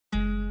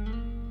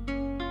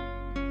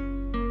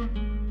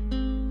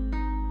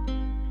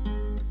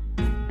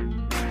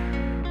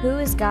Who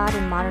is God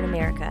in modern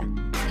America?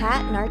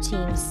 Pat and our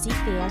team seek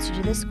the answer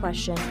to this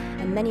question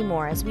and many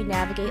more as we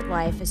navigate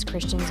life as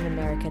Christians in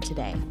America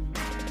today.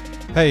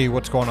 Hey,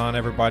 what's going on,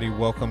 everybody?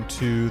 Welcome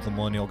to the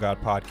Millennial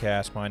God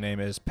Podcast. My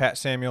name is Pat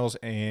Samuels,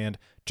 and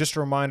just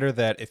a reminder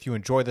that if you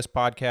enjoy this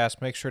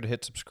podcast, make sure to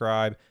hit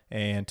subscribe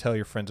and tell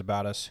your friends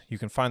about us. You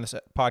can find this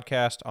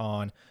podcast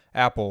on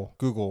Apple,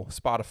 Google,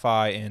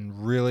 Spotify,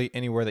 and really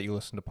anywhere that you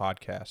listen to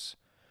podcasts.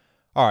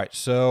 All right,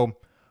 so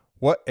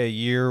what a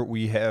year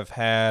we have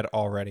had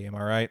already, am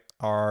I right?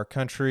 Our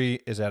country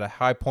is at a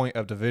high point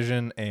of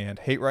division and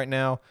hate right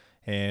now,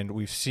 and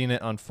we've seen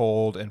it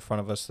unfold in front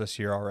of us this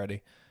year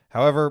already.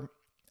 However,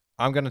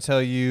 I'm going to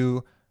tell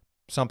you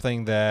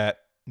something that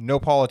no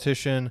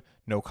politician,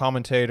 no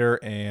commentator,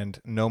 and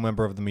no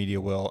member of the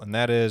media will, and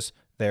that is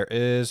there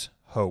is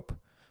hope.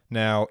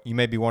 Now, you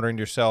may be wondering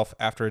to yourself,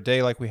 after a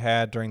day like we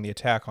had during the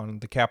attack on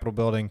the Capitol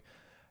building,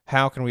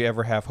 how can we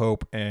ever have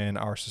hope in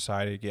our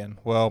society again?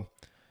 Well,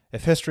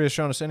 if history has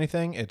shown us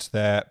anything, it's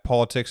that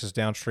politics is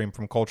downstream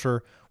from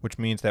culture, which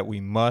means that we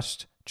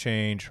must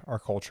change our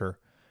culture.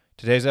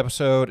 Today's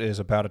episode is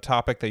about a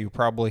topic that you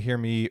probably hear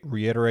me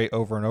reiterate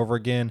over and over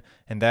again,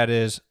 and that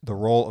is the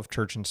role of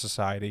church in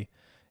society.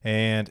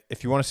 And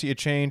if you want to see a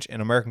change in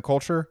American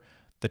culture,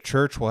 the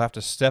church will have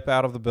to step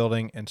out of the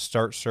building and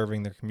start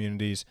serving their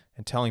communities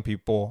and telling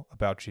people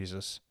about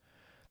Jesus.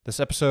 This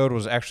episode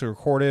was actually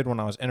recorded when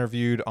I was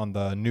interviewed on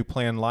the New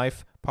Plan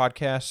Life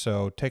podcast,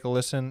 so take a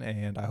listen,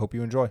 and I hope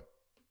you enjoy.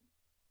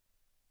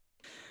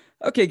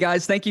 Okay,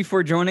 guys, thank you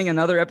for joining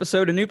another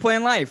episode of New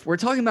Plan Life. We're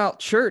talking about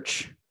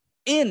church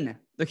in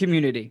the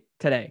community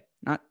today.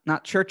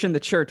 Not church in the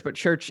church, but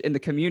church in the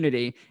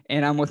community.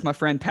 And I'm with my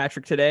friend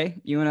Patrick today.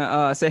 You want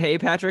to say hey,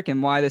 Patrick,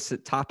 and why this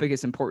topic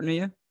is important to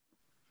you?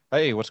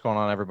 Hey, what's going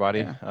on, everybody?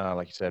 Yeah.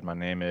 Like you said, my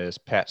name is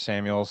Pat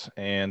Samuels,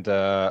 and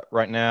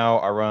right now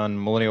I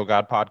run Millennial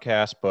God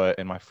Podcast, but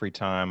in my free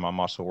time, I'm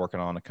also working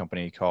on a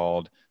company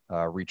called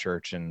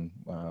Rechurch, and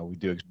we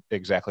do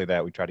exactly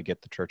that. We try to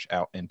get the church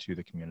out into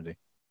the community.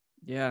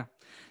 Yeah.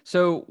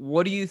 So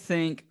what do you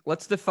think?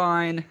 Let's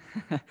define,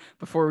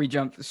 before we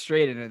jump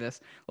straight into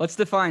this, let's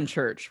define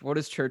church. What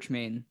does church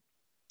mean?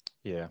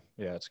 Yeah,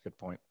 that's a good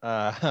point.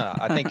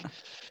 I think...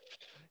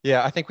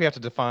 Yeah, I think we have to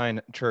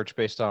define church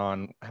based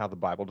on how the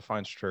Bible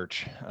defines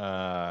church,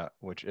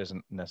 which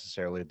isn't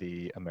necessarily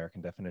the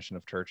American definition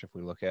of church if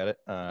we look at it.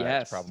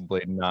 Yes. It's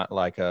probably not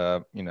like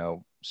a,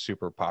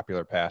 super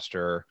popular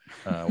pastor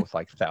with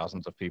like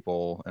thousands of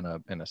people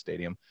in a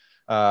stadium.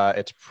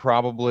 It's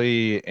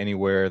probably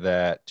anywhere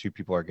that two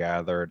people are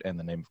gathered in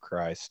the name of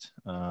Christ.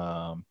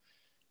 And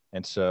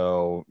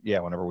so,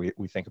 whenever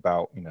we think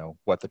about,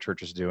 what the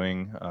church is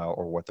doing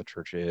or what the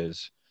church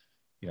is,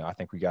 I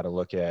think we got to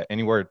look at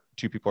anywhere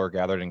two people are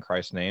gathered in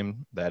Christ's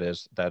name. That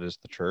is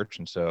the church.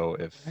 And so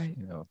if, Right.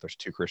 If there's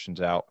two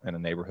Christians out in a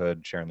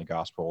neighborhood sharing the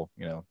gospel,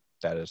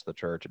 that is the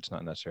church. It's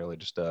not necessarily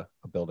just a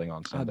building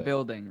on Sunday. A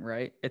building,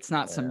 right? It's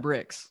not some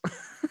bricks.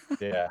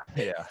 Yeah.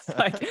 It's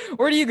like,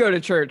 where do you go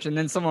to church? And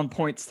then someone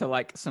points to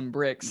like some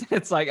bricks.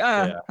 It's like,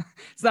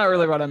 it's not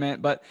really what I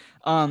meant. But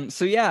I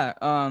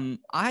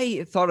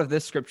thought of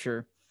this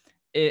scripture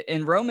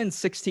in Romans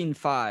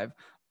 16:5.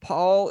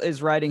 Paul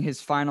is writing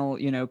his final,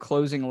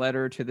 closing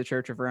letter to the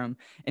Church of Rome.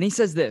 And he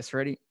says this,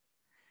 ready?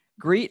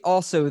 Greet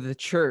also the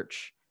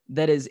church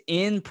that is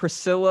in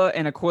Priscilla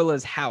and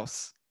Aquila's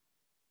house.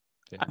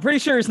 Yeah. I'm pretty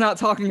sure he's not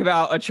talking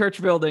about a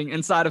church building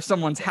inside of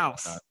someone's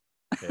house.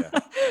 Yeah.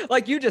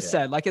 Like you just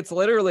said, like it's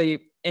literally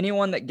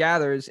anyone that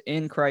gathers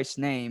in Christ's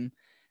name.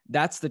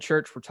 That's the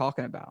church we're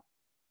talking about.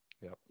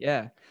 Yep.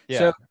 Yeah.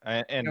 Yeah.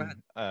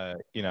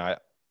 So,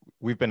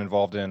 we've been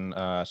involved in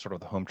sort of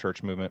the home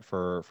church movement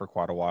for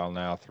quite a while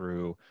now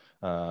through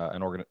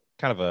kind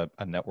of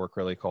a network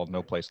really called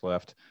No Place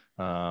Left.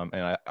 And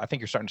I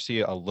think you're starting to see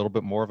a little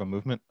bit more of a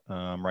movement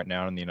right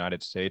now in the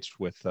United States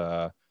with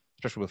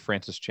especially with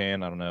Francis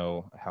Chan. I don't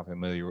know how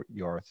familiar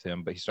you are with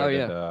him, but he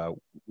started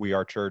We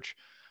Are Church.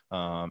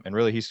 And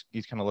really he's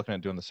kind of looking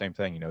at doing the same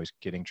thing. He's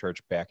getting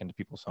church back into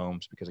people's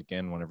homes because,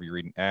 again, whenever you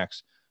read in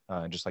Acts,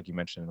 and just like you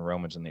mentioned in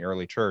Romans, in the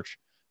early church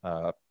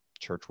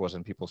was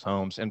in people's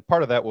homes. And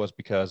part of that was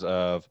because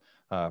of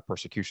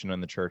persecution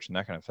in the church and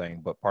that kind of thing.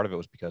 But part of it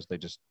was because they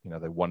just,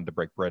 they wanted to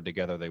break bread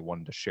together. They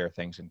wanted to share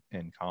things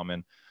in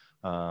common.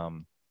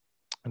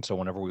 And so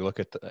whenever we look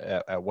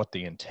at what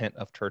the intent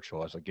of church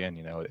was, again,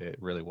 it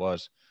really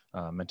was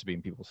meant to be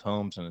in people's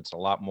homes. And it's a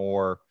lot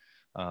more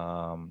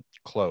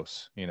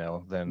close,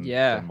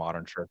 than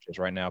modern churches.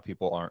 Right now,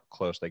 people aren't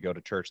close. They go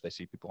to church, they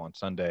see people on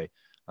Sunday,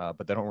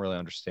 but they don't really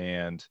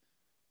understand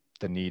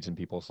the needs in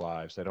people's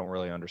lives. They don't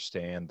really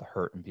understand the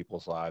hurt in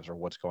people's lives or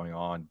what's going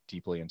on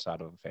deeply inside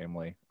of a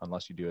family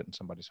unless you do it in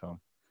somebody's home.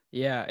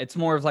 Yeah. It's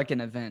more of like an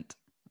event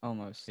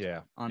almost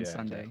on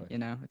Sunday,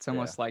 exactly. It's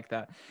almost like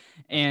that.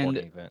 And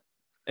event.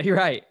 You're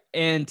right.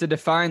 And to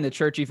define the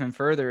church even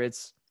further,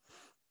 it's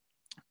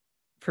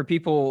for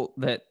people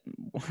that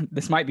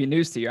this might be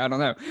news to you, I don't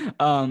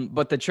know.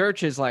 But the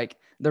church is like,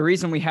 the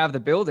reason we have the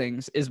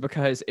buildings is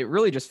because it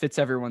really just fits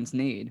everyone's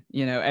need.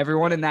 You know,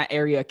 everyone in that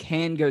area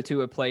can go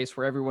to a place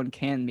where everyone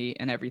can meet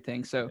and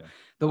everything. So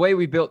the way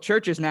we built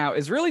churches now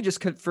is really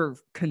just for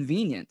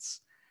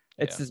convenience.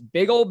 It's this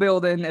big old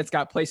building. It's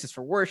got places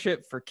for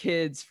worship, for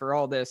kids, for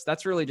all this.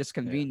 That's really just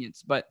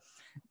convenience. But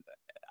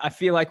I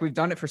feel like we've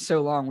done it for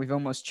so long, we've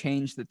almost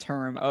changed the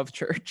term of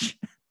church.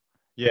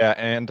 Yeah.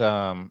 And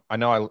I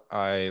know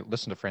I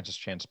listened to Francis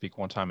Chan speak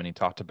one time, and he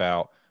talked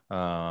about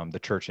the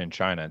church in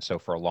China. And so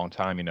for a long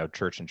time, you know,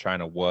 church in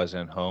China was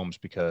in homes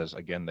because,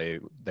 again,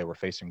 they were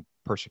facing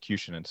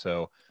persecution. And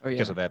so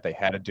because of that, they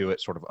had to do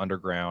it sort of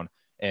underground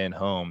in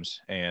homes.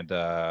 And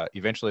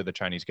eventually the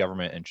Chinese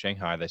government in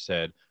Shanghai, they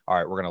said, all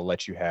right, we're going to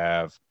let you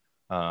have,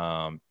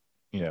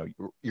 you know,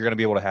 you're going to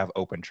be able to have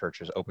open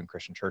churches, open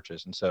Christian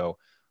churches. And so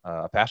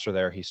a pastor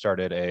there, he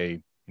started a,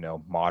 you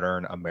know,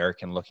 modern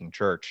American looking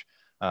church.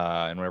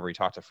 And whenever he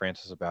talked to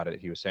Francis about it,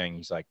 he was saying,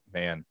 he's like,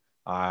 man,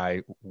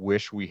 I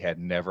wish we had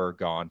never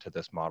gone to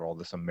this model,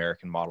 this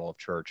American model of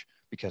church,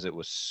 because it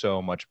was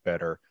so much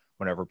better.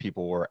 Whenever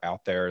people were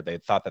out there, they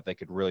thought that they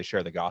could really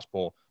share the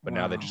gospel, but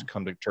now they just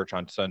come to church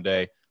on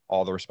Sunday.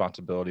 All the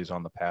responsibilities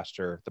on the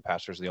pastor. The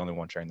pastor's the only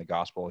one sharing the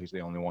gospel. He's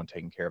the only one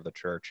taking care of the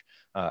church,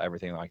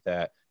 everything like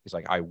that. He's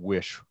like, I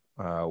wish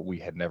we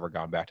had never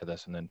gone back to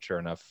this. And then sure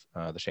enough,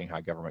 the Shanghai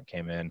government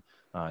came in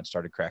and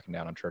started cracking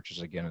down on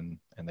churches again,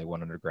 and they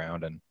went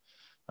underground, and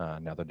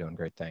now they're doing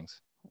great things.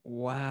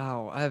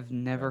 Wow, I've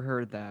never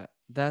heard that.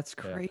 That's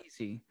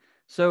crazy.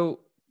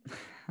 So,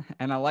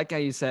 and I like how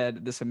you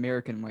said this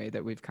American way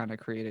that we've kind of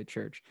created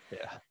church.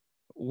 Yeah.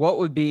 What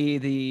would be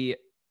the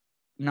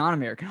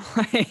non-American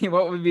way?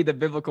 What would be the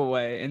biblical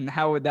way, and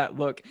how would that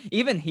look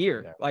even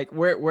here? Like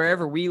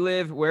wherever we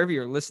live, wherever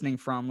you're listening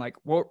from, like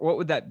what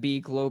would that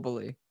be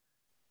globally?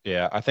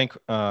 Yeah, I think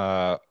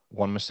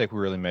one mistake we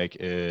really make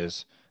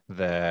is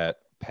that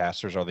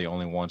pastors are the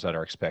only ones that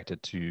are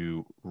expected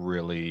to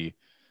really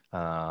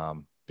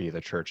be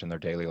the church in their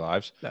daily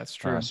lives. That's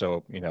true.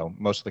 So, you know,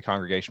 most of the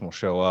congregation will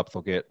show up,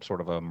 they'll get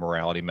sort of a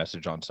morality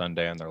message on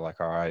Sunday, and they're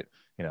like, all right,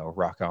 you know,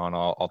 rock on,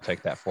 I'll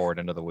take that forward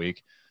into the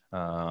week.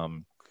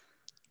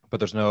 But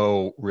there's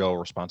no real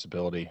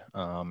responsibility.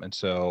 And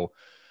so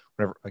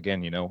whenever,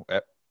 again, you know,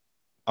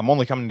 I'm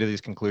only coming to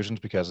these conclusions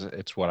because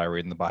it's what I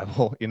read in the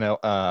Bible, you know?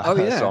 So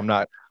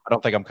I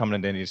don't think I'm coming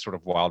into any sort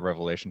of wild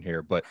revelation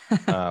here, but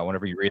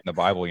whenever you read in the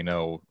Bible, you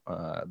know,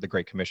 the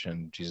Great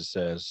Commission, Jesus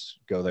says,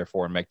 go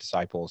therefore and make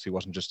disciples. He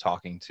wasn't just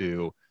talking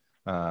to,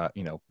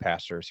 you know,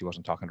 pastors. He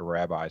wasn't talking to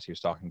rabbis. He was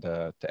talking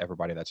to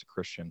everybody that's a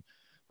Christian.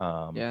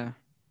 And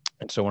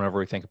so whenever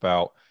we think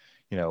about,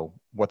 you know,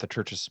 what the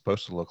church is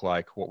supposed to look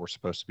like, what we're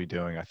supposed to be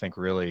doing, I think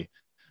really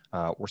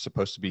we're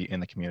supposed to be in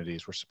the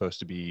communities. We're supposed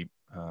to be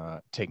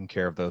taking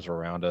care of those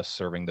around us,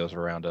 serving those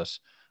around us.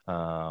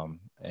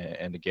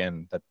 And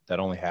again, that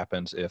only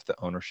happens if the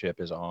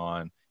ownership is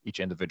on each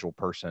individual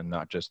person,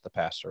 not just the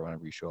pastor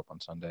whenever you show up on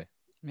Sunday.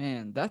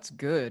 Man, that's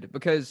good,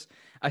 because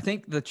I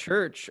think the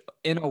church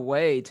in a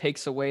way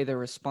takes away the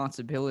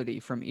responsibility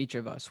from each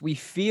of us. We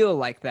feel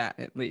like that,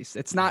 at least.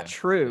 It's not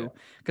true,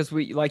 because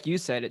we, like you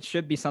said, it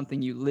should be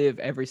something you live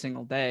every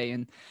single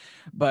day.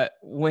 But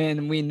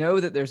when we know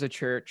that there's a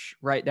church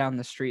right down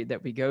the street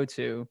that we go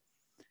to,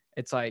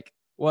 it's like,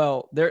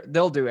 well,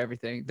 they'll do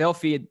everything. They'll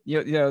feed,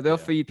 they'll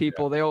feed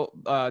people.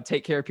 They'll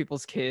take care of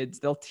people's kids.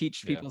 They'll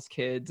teach people's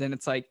kids. And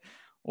it's like,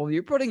 well,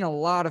 you're putting a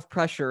lot of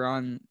pressure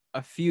on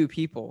a few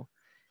people.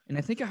 And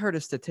I think I heard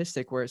a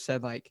statistic where it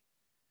said like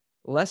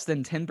less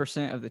than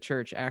 10% of the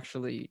church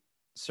actually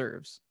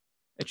serves.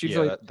 It's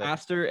usually the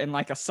pastor and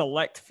like a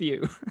select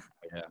few.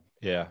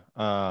 Yeah.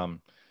 And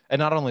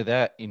not only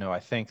that, you know, I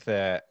think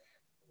that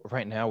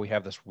right now we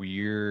have this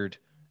weird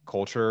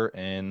culture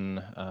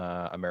in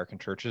American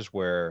churches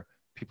where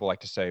people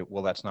like to say,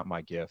 well, that's not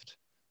my gift.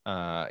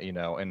 You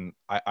know, and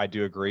I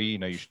do agree, you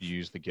know, you should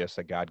use the gifts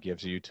that God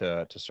gives you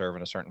to serve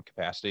in a certain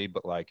capacity,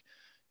 but like,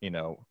 you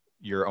know,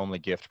 your only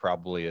gift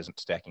probably isn't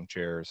stacking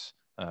chairs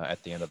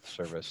at the end of the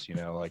service, you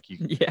know, like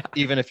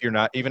even if you're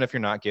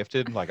not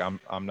gifted, like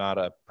I'm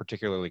not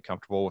particularly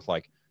comfortable with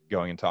like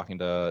going and talking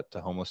to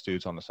homeless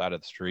dudes on the side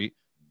of the street,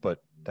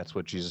 but that's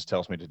what Jesus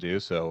tells me to do.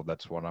 So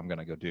that's what I'm going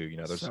to go do. You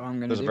know, there's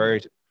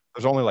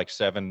only like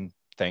 7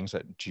 things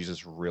that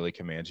Jesus really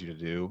commands you to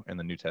do in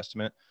the New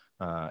Testament,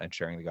 and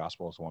sharing the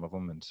gospel is one of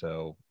them. And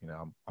so, you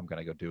know, I'm going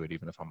to go do it,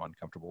 even if I'm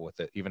uncomfortable with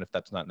it, even if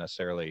that's not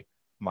necessarily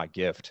my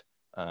gift,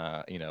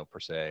 you know, per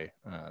se,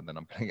 then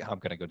I'm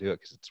gonna go do it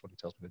because it's what he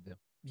tells me to do.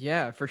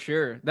 Yeah, for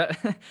sure.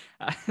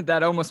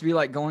 That almost be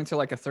like going to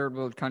like a third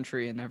world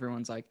country and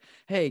everyone's like,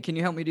 hey, can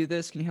you help me do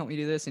this? Can you help me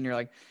do this? And you're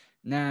like,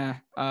 nah,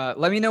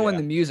 let me know when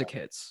the music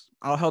hits.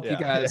 I'll help you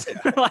guys. And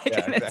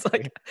it's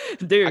like,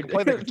 dude, I can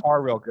play the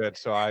guitar real good,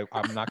 so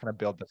I'm not going to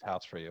build this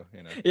house for you.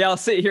 You know. Yeah, I'll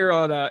sit here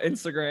on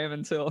Instagram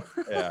until.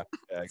 Yeah,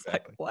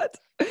 exactly. Like,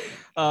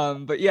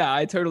 what? But yeah,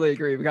 I totally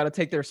agree. We got to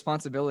take the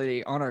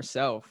responsibility on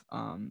ourselves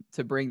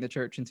to bring the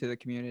church into the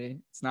community.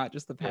 It's not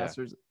just the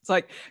pastors. It's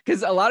like,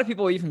 because a lot of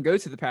people even go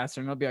to the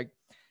pastor and they'll be like,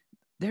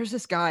 there's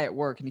this guy at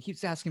work and he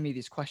keeps asking me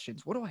these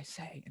questions. What do I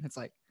say? And it's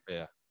like,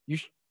 Yeah.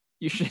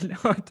 You should know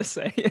what to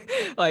say.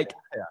 Like,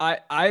 yeah.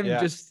 I'm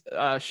just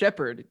a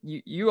shepherd.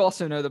 You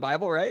also know the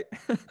Bible, right?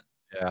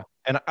 Yeah.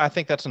 And I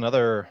think that's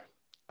another,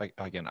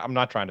 again, I'm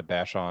not trying to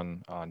bash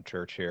on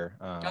church here.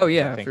 Oh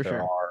yeah, I think for there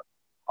sure. are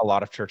a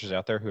lot of churches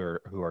out there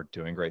who are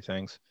doing great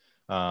things.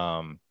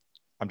 I'm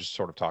just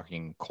sort of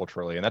talking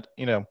culturally, and that,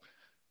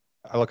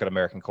 I look at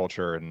American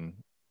culture and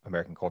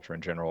American culture in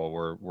general.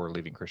 We're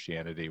leaving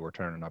Christianity. We're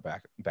turning our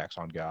backs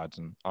on God,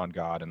 and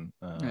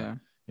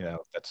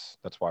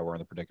that's why we're in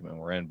the predicament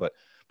we're in. But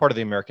part of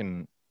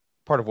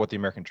what the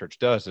American church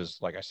does is,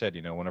 like I said,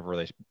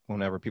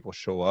 whenever people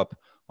show up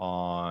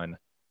on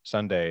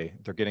Sunday,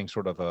 they're getting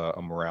sort of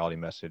a morality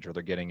message, or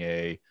they're getting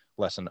a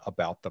lesson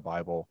about the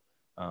Bible.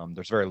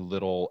 There's very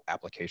little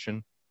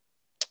application,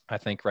 I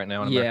think, right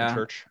now in American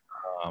church.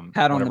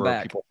 Pat on the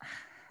back.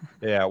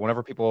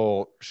 Whenever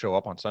people show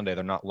up on Sunday,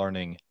 they're not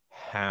learning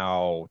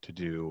how to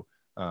do,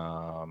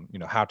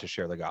 how to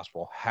share the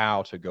gospel,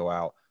 how to go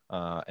out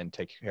and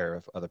take care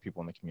of other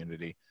people in the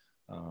community.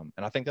 And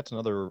I think that's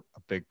a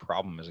big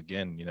problem is,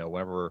 again,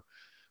 whenever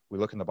we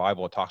look in the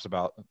Bible, it talks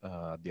about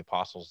the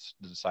apostles,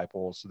 the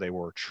disciples, they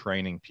were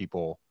training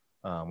people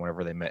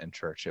whenever they met in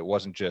church. It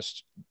wasn't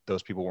just,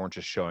 those people weren't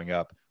just showing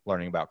up,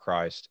 learning about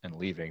Christ and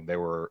leaving. They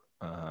were,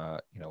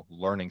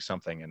 learning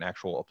something, an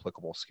actual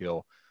applicable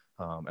skill.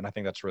 And I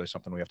think that's really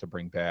something we have to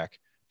bring back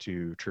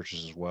to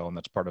churches as well. And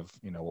that's part of,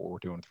 what we're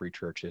doing with Free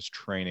Church, is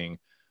training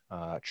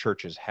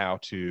churches how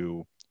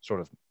to sort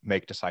of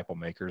make disciple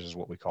makers, is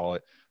what we call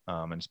it.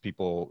 And it's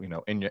people,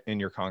 in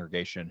your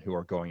congregation who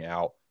are going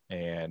out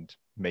and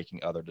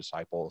making other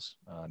disciples,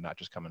 not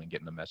just coming and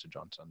getting a message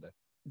on Sunday.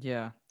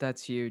 Yeah,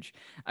 that's huge.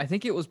 I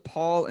think it was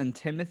Paul and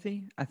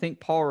Timothy. I think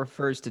Paul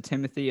refers to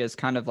Timothy as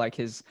kind of like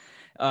his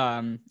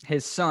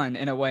son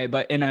in a way,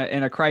 but in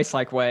a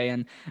Christ-like way.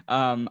 And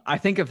I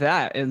think of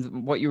that,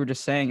 and what you were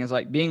just saying is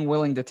like being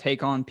willing to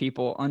take on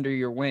people under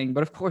your wing.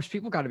 But of course,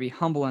 people got to be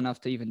humble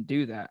enough to even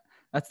do that.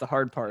 That's the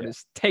hard part,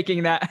 is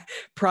taking that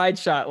pride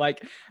shot.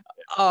 Like,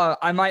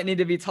 I might need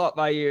to be taught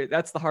by you.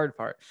 That's the hard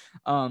part.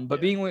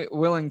 But being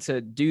willing to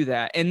do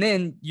that, and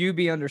then you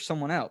be under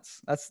someone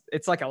else.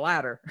 It's like a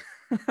ladder.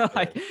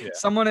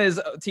 Someone is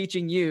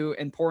teaching you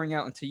and pouring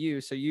out into you,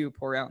 so you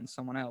pour out into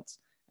someone else,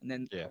 and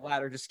then the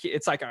ladder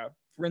it's like a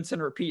rinse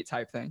and repeat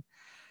type thing.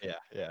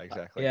 Yeah,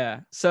 exactly.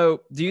 Yeah.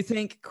 So do you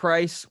think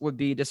Christ would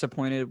be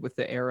disappointed with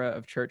the era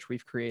of church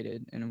we've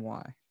created, and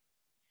why?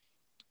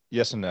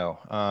 Yes and no.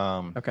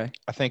 Okay.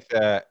 I think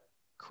that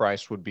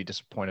Christ would be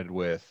disappointed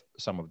with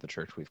some of the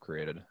church we've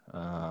created.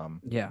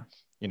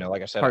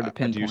 Like I said,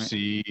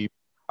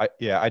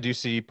 I do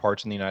see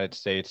parts in the United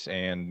States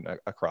and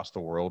across the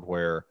world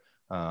where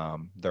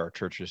there are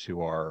churches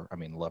who are,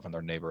 loving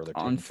their neighbor, they're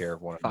taking care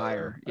of one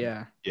another.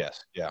 Yeah.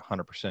 Yes. Yeah.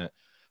 100%.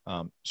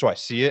 So I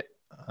see it,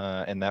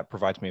 and that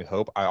provides me with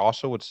hope. I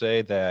also would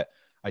say that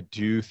I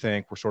do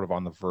think we're sort of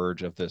on the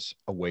verge of this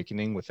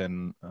awakening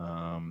within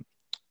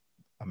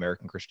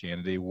American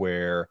Christianity,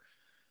 where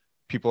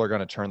people are going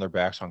to turn their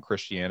backs on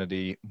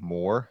Christianity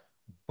more,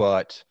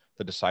 but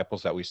the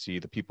disciples that we see,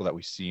 the people that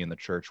we see in the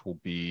church, will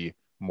be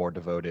more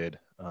devoted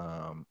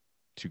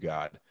to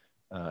God.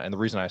 And the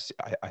reason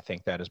I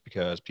think that is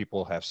because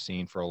people have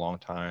seen for a long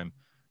time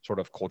sort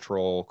of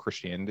cultural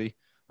Christianity.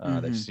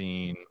 They've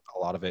seen a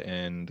lot of it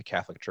in the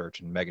Catholic Church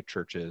and mega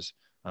churches,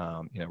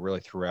 really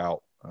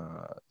throughout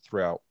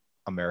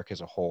America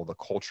as a whole, the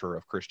culture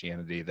of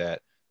Christianity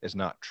that is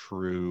not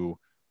true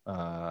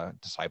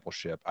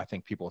discipleship. I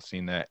think people have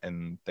seen that,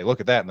 and they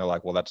look at that and they're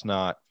like, well, that's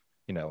not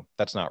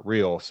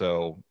real.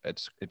 So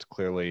it's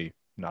clearly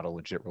not a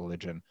legit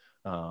religion.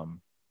 And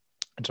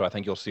so I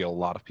think you'll see a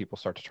lot of people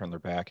start to turn their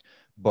back,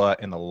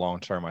 but in the long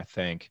term, I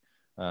think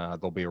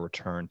there'll be a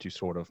return to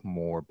sort of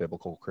more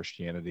biblical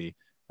Christianity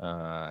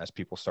as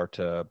people start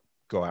to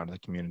go out into the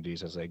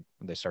communities, as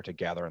they start to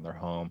gather in their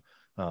home,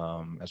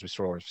 as we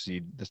sort of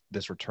see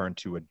this return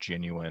to a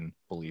genuine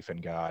belief in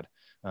God.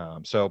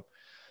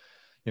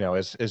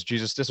 Is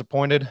Jesus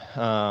disappointed?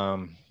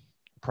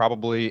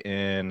 Probably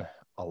in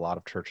a lot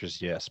of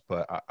churches, yes,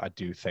 but I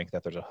do think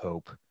that there's a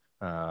hope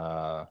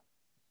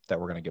that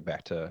we're going to get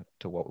back to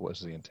what was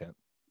the intent.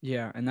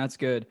 Yeah, and that's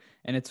good.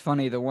 And it's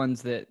funny, the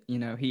ones that,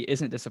 he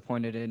isn't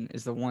disappointed in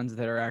is the ones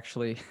that are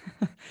actually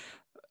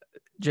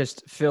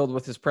just filled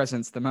with his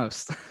presence the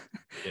most.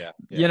 Yeah.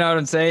 You know what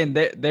I'm saying?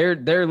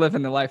 They're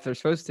living the life they're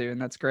supposed to,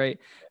 and that's great.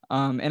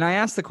 And I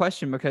asked the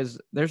question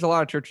because there's a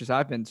lot of churches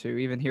I've been to,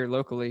 even here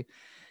locally,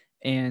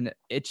 and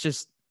it's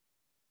just,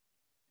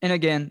 and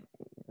again,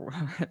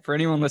 for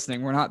anyone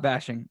listening, we're not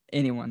bashing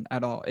anyone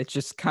at all. It's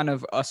just kind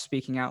of us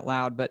speaking out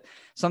loud. But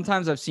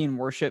sometimes I've seen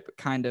worship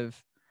kind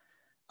of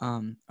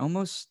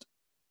almost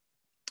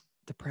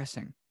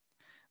depressing.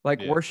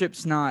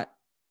 Worship's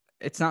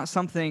it's not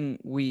something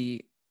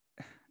the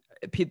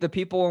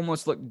people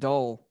almost look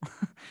dull.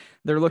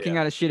 They're looking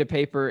at a sheet of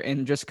paper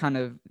and just kind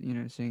of,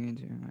 singing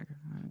to a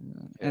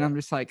microphone. And I'm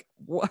just like,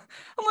 what?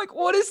 I'm like,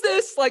 what is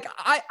this? Like,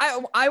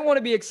 I want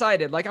to be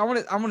excited. Like, I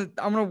want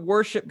to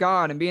worship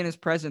God and be in his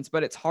presence,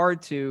 but it's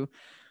hard to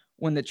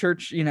when the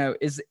church, you know,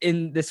 is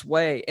in this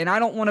way. And I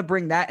don't want to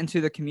bring that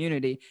into the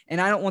community. And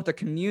I don't want the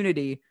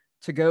community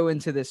to go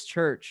into this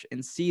church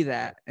and see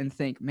that and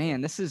think,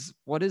 man,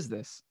 what is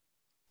this?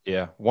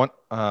 Yeah.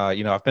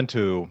 I've been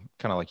to,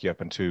 kind of like you, I've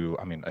been to,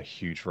 I mean, a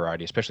huge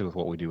variety, especially with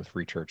what we do with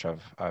Free Church.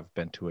 I've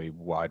been to a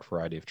wide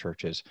variety of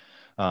churches.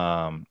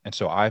 And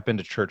so I've been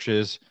to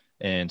churches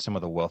in some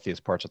of the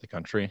wealthiest parts of the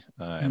country.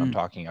 And I'm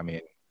talking, I mean,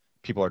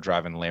 people are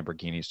driving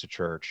Lamborghinis to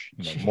church,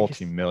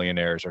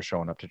 multimillionaires are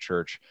showing up to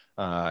church.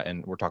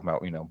 And we're talking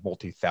about,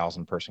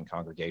 multi-thousand person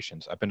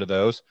congregations. I've been to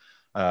those,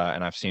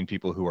 and I've seen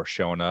people who are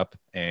showing up,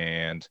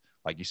 and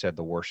like you said,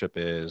 the worship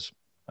is,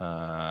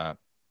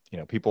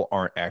 people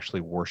aren't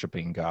actually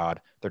worshiping God.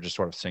 They're just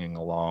sort of singing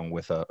along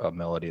with a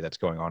melody that's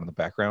going on in the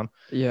background.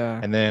 Yeah.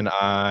 And then when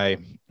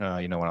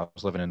I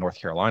was living in North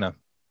Carolina,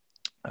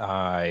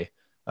 I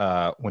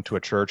went to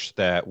a church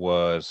that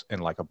was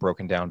in like a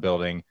broken down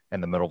building in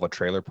the middle of a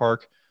trailer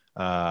park.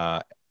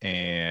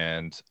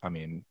 And I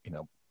mean,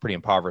 pretty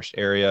impoverished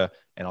area.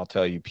 And I'll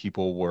tell you,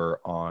 people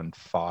were on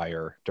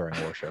fire during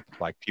worship.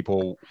 Like,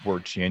 people were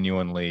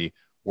genuinely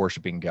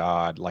worshiping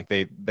God. Like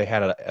they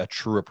had a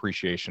true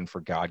appreciation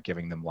for God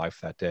giving them life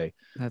that day.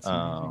 That's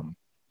amazing.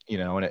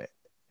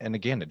 And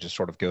again, it just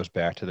sort of goes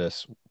back to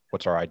this.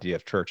 What's our idea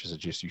of church? Is it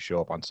just you show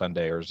up on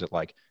Sunday, or is it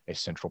like a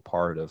central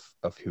part of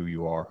who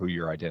you are, who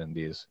your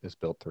identity is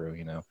built through,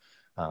 And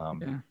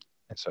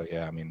so,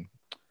 yeah, I mean,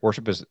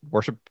 worship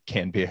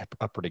can be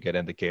a pretty good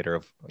indicator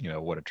of,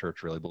 what a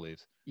church really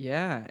believes.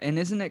 Yeah. And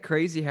isn't it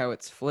crazy how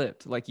it's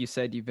flipped? Like you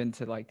said, you've been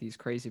to like these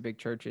crazy big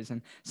churches,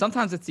 and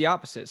sometimes it's the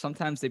opposite.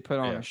 Sometimes they put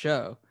on a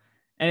show,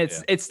 and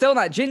it's still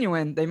not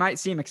genuine. They might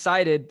seem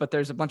excited, but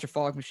there's a bunch of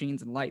fog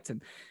machines and lights,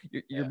 and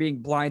you're being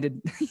blinded,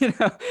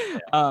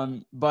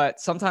 but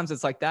sometimes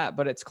it's like that.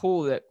 But it's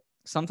cool that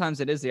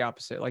sometimes it is the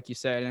opposite, like you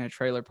said, in a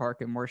trailer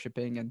park and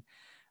worshiping.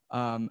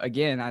 And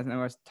again, I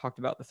know I talked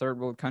about the third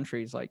world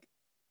countries, like,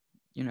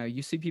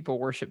 you see people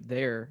worship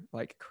there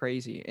like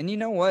crazy. And you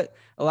know what?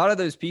 A lot of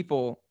those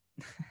people,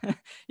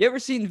 you ever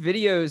seen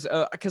videos?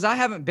 Because I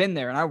haven't been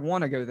there and I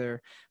want to go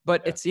there,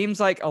 but it seems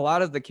like a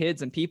lot of the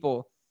kids and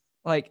people,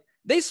 like,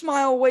 they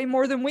smile way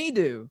more than we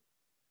do.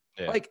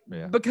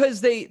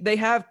 Because they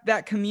have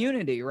that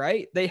community,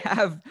 right? They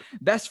have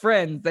best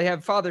friends, they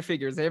have father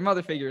figures, they have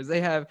mother figures,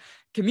 they have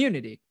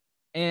community.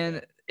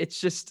 And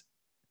it's just,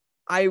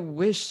 I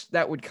wish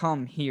that would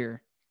come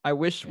here. I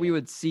wish we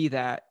would see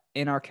that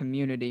in our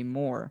community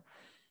more.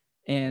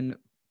 And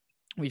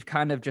we've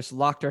kind of just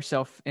locked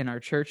ourselves in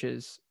our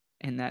churches,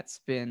 and that's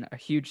been a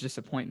huge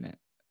disappointment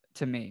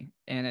to me.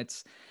 And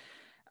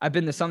I've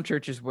been to some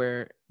churches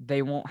where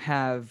they won't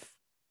have,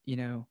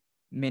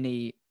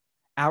 many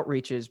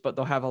outreaches, but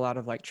they'll have a lot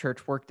of like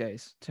church work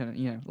days to,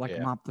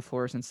 mop the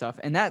floors and stuff.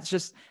 And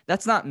that's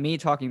not me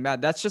talking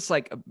bad. That's just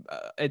like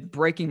it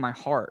breaking my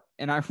heart.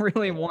 And I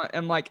really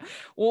I'm like,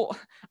 well,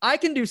 I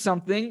can do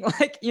something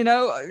like,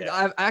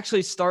 I've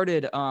actually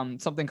started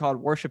something called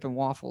Worship and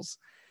Waffles.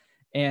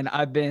 And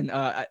I've been,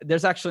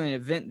 there's actually an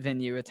event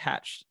venue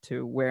attached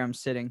to where I'm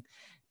sitting.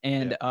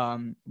 And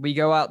we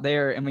go out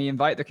there and we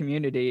invite the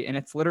community, and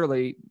it's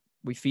literally,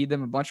 we feed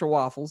them a bunch of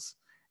waffles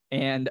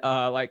and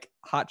like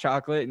hot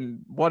chocolate and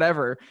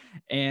whatever.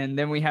 And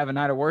then we have a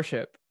night of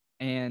worship,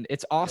 and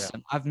it's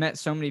awesome. I've met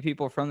so many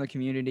people from the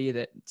community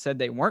that said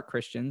they weren't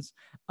Christians.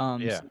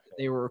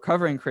 They were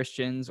recovering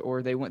Christians,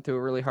 or they went through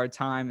a really hard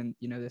time and,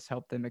 this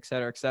helped them, et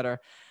cetera, et cetera.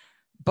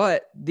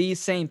 But these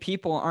same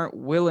people aren't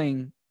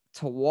willing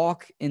to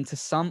walk into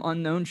some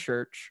unknown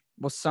church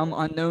with some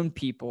unknown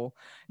people,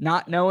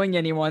 not knowing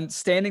anyone,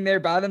 standing there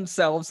by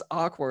themselves,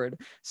 awkward.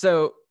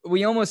 So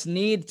we almost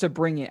need to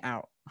bring it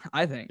out,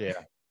 I think.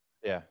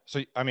 Yeah.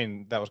 So, I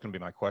mean, that was going to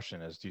be my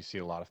question is, do you see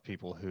a lot of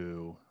people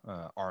who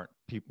aren't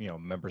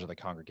members of the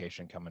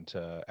congregation coming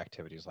to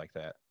activities like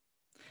that?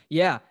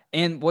 Yeah.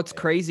 And what's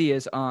crazy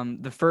is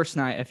the first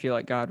night, I feel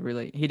like God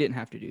really, he didn't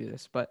have to do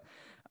this, but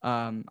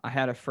I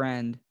had a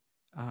friend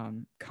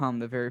come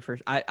the very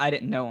first, I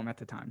didn't know him at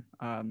the time,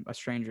 a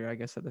stranger, I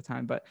guess, at the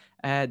time, but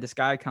I had this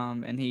guy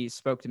come, and he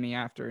spoke to me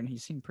after, and he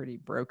seemed pretty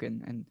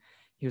broken, and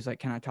he was like,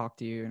 "Can I talk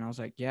to you?" And I was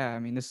like, "Yeah, I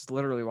mean, this is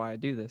literally why I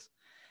do this."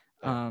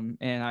 And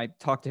I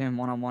talked to him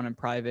one-on-one in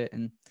private,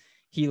 and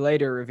he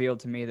later revealed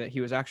to me that he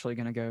was actually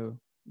going to go,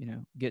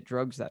 get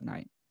drugs that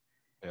night.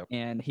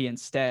 And he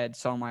instead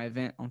saw my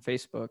event on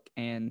Facebook,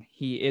 and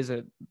he is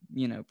a,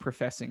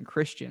 professing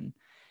Christian.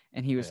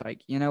 And he was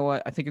like, you know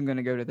what, I think I'm going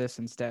to go to this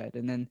instead.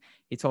 And then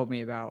he told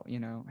me about,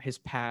 his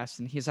past,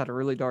 and he's had a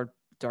really dark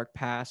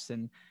past,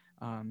 and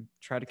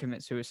tried to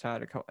commit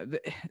suicide,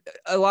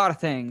 a lot of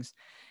things.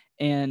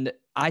 And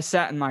I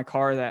sat in my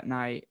car that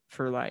night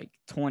for like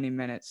 20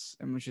 minutes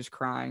and was just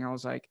crying. I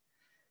was like,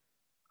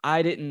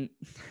 I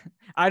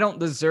don't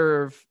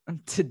deserve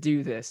to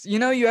do this.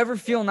 You ever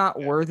feel not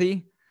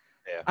worthy?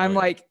 I'm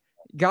like,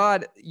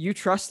 God, you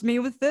trust me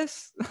with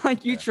this?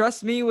 Like, you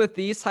trust me with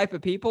these type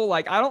of people?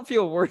 Like, I don't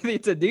feel worthy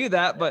to do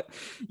that, but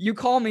you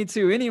call me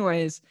to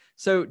anyways.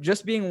 So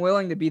just being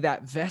willing to be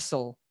that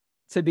vessel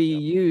to be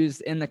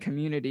used in the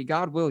community,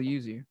 God will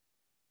use you.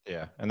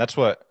 Yeah. And that's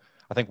what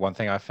I think one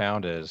thing I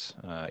found is,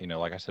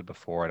 like I said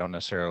before, I don't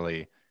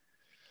necessarily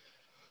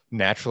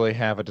naturally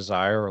have a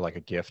desire or like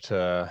a gift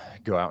to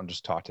go out and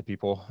just talk to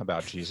people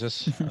about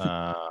Jesus.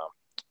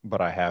 But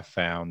I have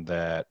found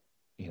that,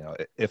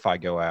 if I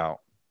go out,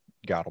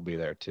 God will be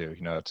there too.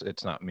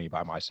 It's not me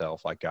by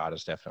myself. Like God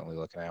is definitely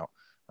looking out.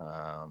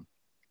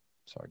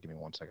 Sorry, give me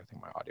 1 second. I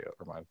think my audio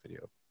or my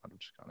video might have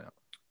just gone out.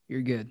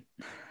 You're good.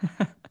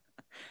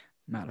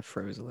 Might have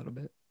froze a little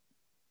bit.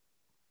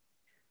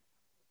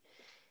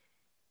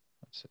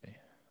 Let's see.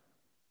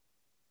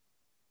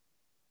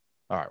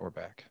 All right, we're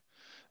back.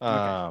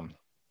 Okay.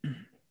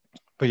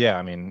 But yeah,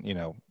 I mean,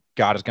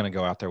 God is going to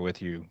go out there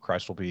with you.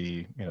 Christ will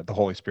be, the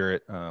Holy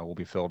Spirit will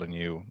be filled in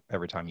you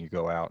every time you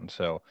go out. And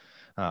so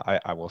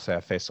I will say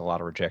I've faced a lot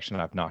of rejection.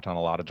 I've knocked on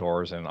a lot of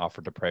doors and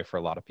offered to pray for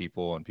a lot of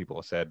people, and people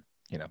have said,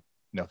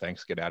 no,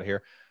 thanks, get out of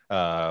here.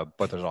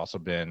 But there's also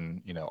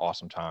been,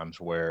 awesome times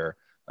where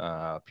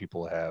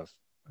people have,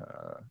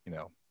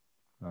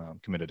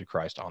 committed to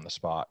Christ on the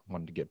spot,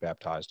 wanted to get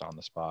baptized on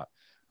the spot.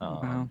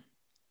 Wow.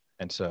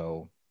 And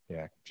so,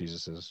 yeah,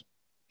 he's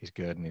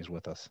good and he's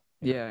with us.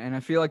 Yeah. And I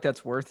feel like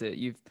that's worth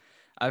it.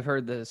 I've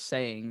heard the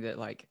saying that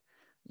like,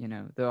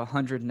 the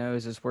 100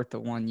 no's is worth the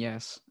 1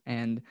 yes.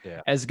 And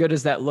as good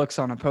as that looks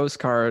on a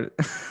postcard,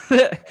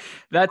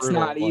 that's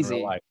not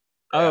easy.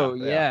 Oh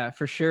yeah,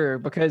 for sure.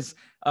 Because,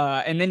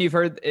 and then you've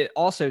heard it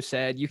also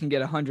said you can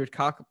get 100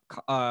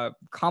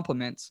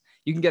 compliments.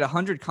 You can get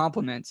 100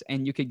 compliments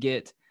and you could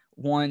get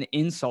 1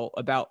 insult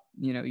about,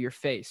 your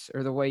face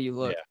or the way you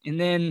look. Yeah. And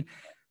then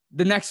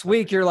the next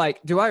week you're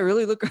like, do I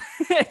really look?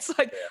 It's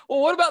like,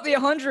 well, what about the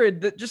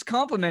 100 that just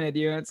complimented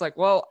you? And it's like,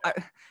 well,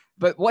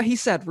 but what he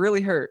said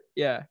really hurt.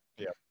 Yeah.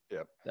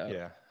 Yep. So.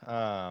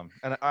 Yeah.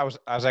 And I was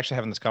actually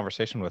having this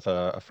conversation with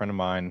a friend of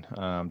mine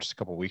just a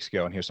couple of weeks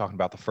ago, and he was talking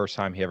about the first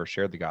time he ever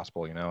shared the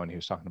gospel, and he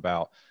was talking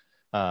about,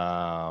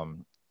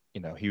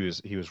 he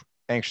was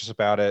anxious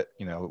about it.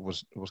 It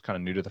was kind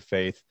of new to the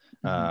faith,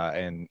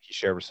 and he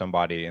shared with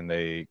somebody, and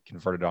they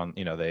converted on.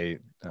 They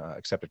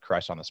accepted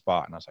Christ on the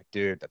spot, and I was like,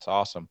 dude, that's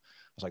awesome.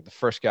 I was like, the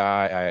first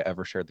guy I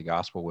ever shared the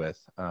gospel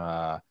with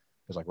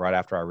was like right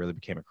after I really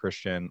became a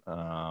Christian.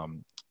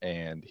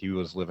 And he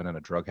was living in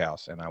a drug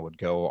house, and I would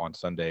go on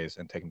Sundays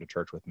and take him to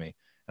church with me.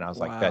 And I was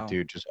like, that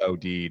dude just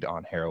OD'd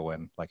on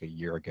heroin like a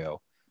year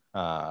ago.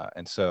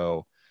 And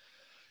so,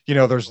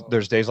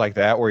 there's days like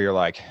that where you're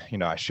like,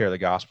 I share the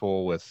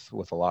gospel with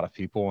a lot of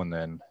people, and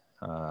then,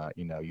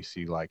 you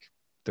see like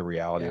the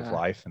reality of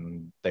life,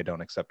 and they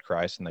don't accept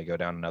Christ and they go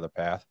down another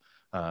path.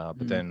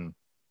 But then,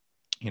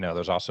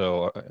 there's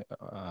also,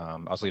 I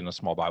was leading a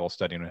small Bible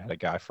study, and we had a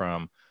guy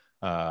from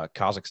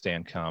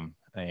Kazakhstan come,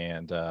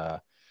 and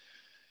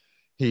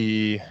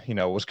he,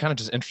 was kind of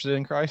just interested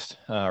in Christ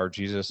or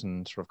Jesus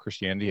and sort of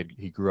Christianity.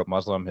 He grew up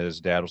Muslim. His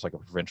dad was like a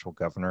provincial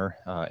governor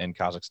in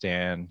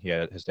Kazakhstan.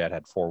 His dad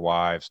had 4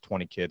 wives,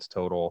 20 kids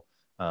total.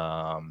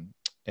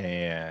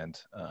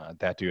 And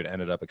that dude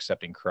ended up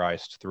accepting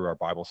Christ through our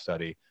Bible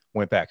study,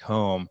 went back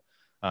home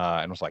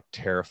and was like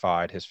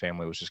terrified. His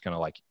family was just going to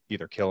like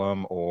either kill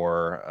him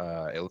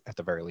or at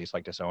the very least,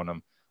 like disown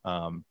him.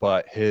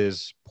 But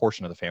his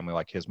portion of the family,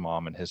 like his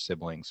mom and his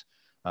siblings,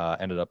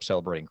 ended up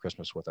celebrating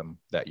Christmas with him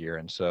that year.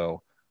 And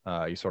so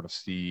you sort of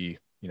see,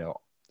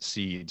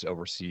 seeds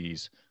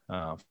overseas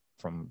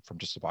from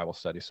just a Bible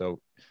study.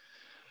 So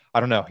I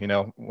don't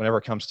know, whenever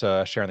it comes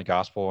to sharing the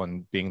gospel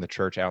and being the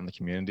church out in the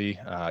community,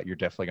 you're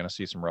definitely going to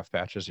see some rough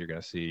patches. You're going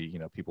to see,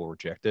 people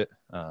reject it,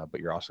 but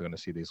you're also going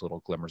to see these little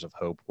glimmers of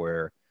hope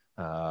where,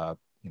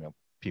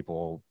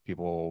 people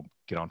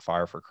get on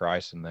fire for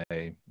Christ, and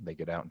they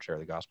get out and share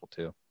the gospel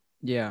too.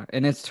 Yeah,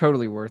 and it's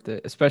totally worth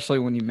it, especially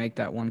when you make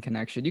that one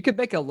connection. You could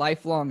make a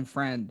lifelong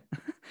friend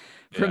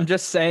from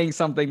just saying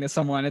something to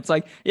someone. It's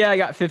like, yeah, I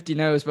got 50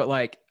 no's, but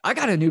like, I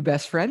got a new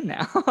best friend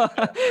now.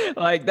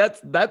 Like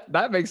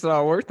that makes it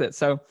all worth it.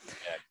 So,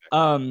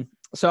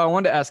 so I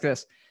wanted to ask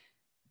this.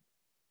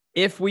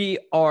 If we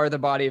are the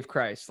body of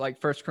Christ,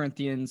 like 1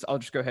 Corinthians, I'll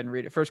just go ahead and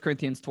read it. 1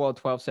 Corinthians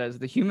 12:12 says,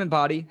 the human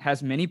body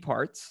has many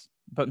parts,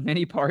 but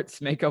many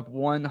parts make up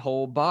one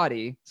whole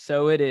body.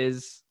 So it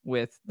is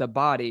with the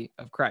body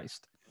of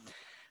Christ.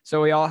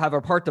 So we all have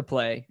a part to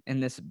play in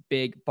this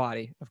big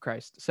body of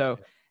Christ. So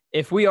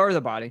if we are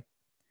the body,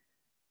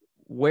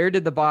 where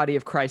did the body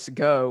of Christ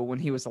go when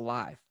he was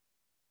alive?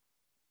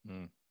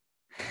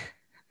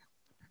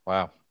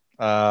 Wow.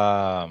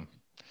 I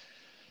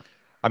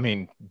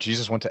mean,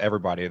 Jesus went to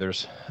everybody.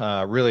 There's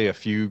really a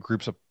few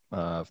groups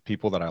of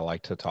people that I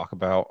like to talk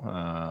about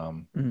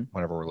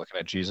whenever we're looking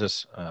at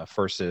Jesus.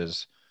 First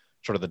is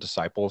sort of the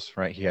disciples,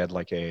 right? He had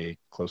like a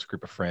close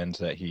group of friends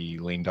that he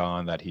leaned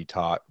on, that he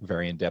taught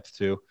very in depth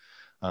to.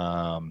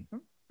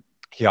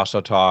 He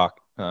also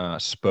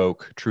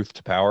spoke truth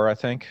to power, I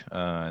think.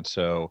 And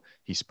so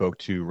he spoke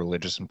to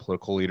religious and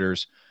political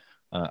leaders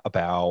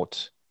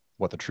about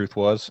what the truth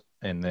was.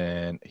 And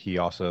then he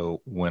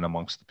also went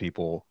amongst the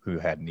people who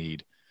had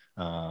need.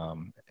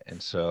 And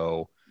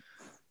so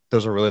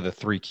those are really the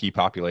 3 key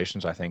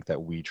populations, I think,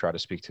 that we try to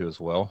speak to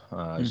as well.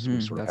 We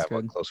sort of have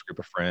a close group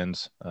of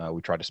friends.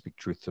 We try to speak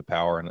truth to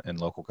power in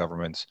local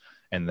governments.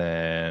 And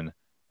then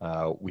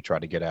we try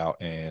to get out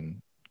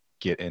and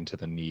get into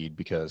the need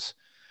because,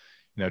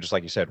 just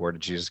like you said, where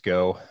did Jesus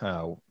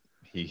go?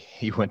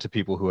 He went to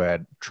people who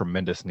had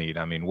tremendous need.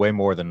 I mean, way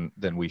more than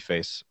we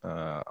face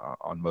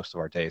on most of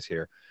our days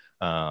here.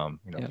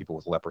 People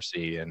with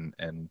leprosy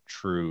and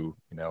true,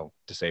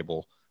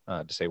 disabled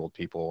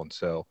people. And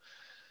so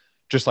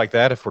just like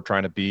that, if we're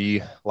trying to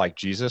be like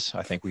Jesus,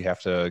 I think we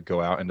have to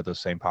go out into those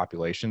same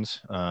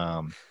populations.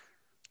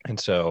 And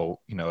so,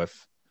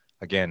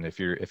 if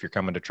you're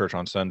coming to church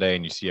on Sunday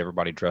and you see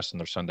everybody dressed in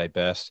their Sunday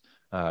best,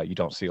 you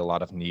don't see a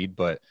lot of need.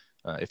 But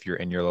if you're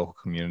in your local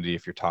community,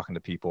 if you're talking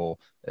to people,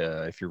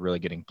 if you're really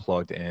getting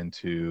plugged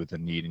into the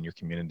need in your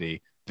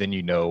community, then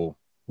you know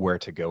where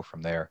to go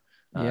from there.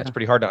 It's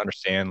pretty hard to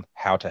understand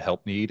how to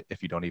help need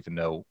if you don't even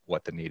know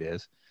what the need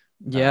is.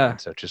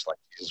 So just like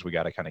Jesus, we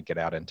got to kind of get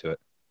out into it.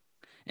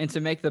 And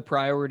to make the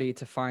priority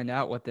to find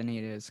out what the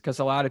need is. Because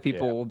a lot of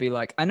people will be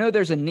like, I know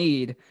there's a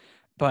need,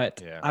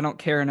 but I don't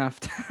care enough.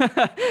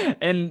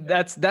 And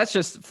that's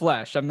just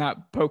flesh. I'm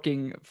not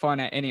poking fun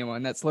at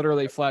anyone. That's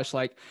literally flesh.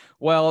 Like,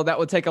 well, that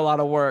would take a lot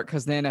of work.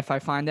 Because then if I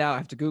find out, I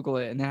have to Google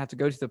it and then I have to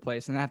go to the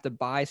place and I have to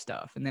buy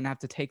stuff and then I have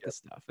to take the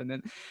stuff. And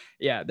then,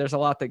 there's a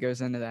lot that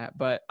goes into that.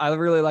 But I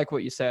really like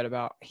what you said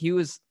about he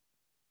was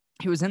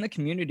in the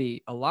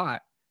community a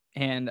lot.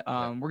 And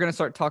we're going to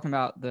start talking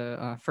about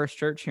the First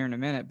Church here in a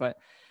minute. But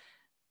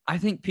I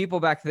think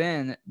people back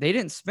then, they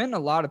didn't spend a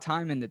lot of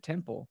time in the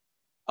temple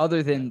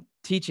other than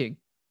teaching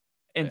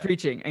and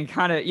preaching and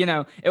kind of,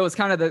 it was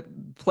kind of the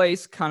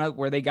place kind of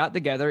where they got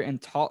together and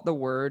taught the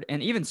word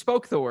and even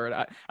spoke the word.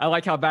 I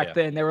like how back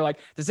then they were like,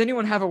 does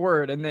anyone have a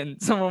word? And then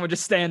someone would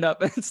just stand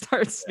up and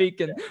start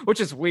speaking, which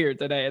is weird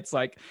today. It's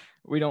like,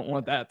 we don't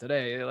want that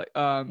today. Like,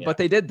 but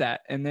they did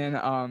that. And then,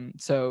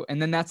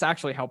 and then that's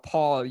actually how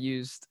Paul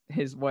used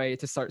his way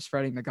to start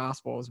spreading the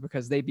gospels,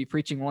 because they'd be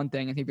preaching one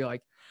thing and he'd be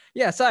like,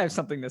 yes, I have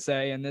something to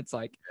say. And it's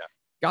like,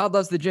 God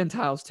loves the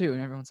Gentiles too.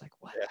 And everyone's like,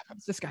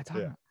 what's this guy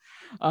talking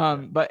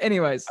about? But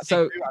anyways, if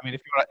you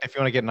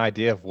want to get an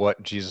idea of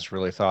what Jesus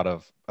really thought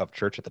of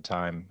church at the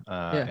time,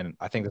 and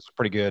I think that's a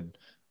pretty good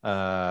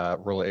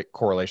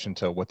correlation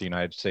to what the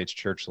United States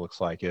church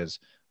looks like is,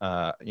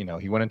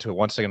 he went into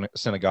one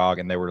synagogue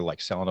and they were like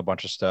selling a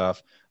bunch of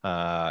stuff. They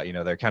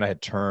kind of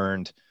had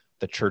turned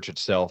the church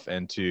itself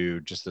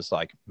into just this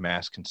like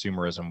mass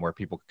consumerism where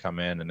people could come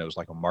in and it was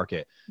like a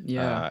market.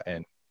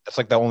 And that's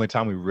like the only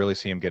time we really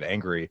see him get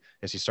angry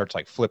is he starts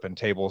like flipping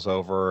tables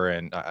over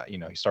and,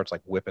 he starts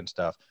like whipping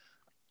stuff.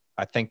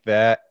 I think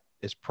that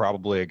is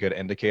probably a good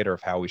indicator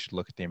of how we should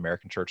look at the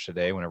American church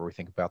today whenever we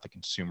think about the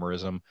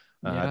consumerism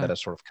that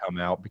has sort of come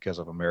out because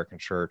of American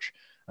church.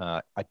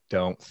 I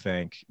don't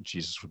think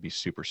Jesus would be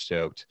super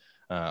stoked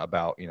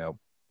about,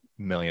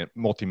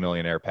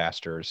 multimillionaire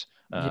pastors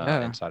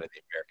inside of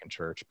the American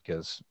church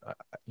because,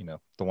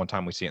 the one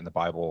time we see it in the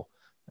Bible,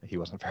 he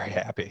wasn't very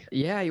happy.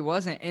 Yeah, he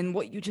wasn't. And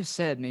what you just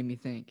said made me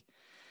think.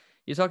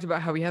 You talked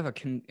about how we have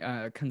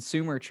a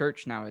consumer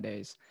church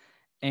nowadays.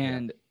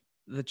 And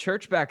the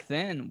church back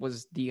then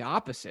was the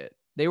opposite.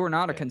 They were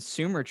not a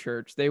consumer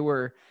church. They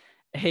were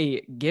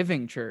a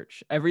giving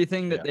church.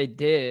 Everything that they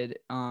did,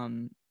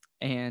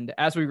 and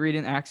as we read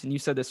in Acts, and you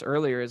said this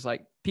earlier, is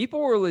like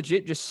people were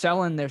legit just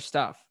selling their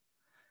stuff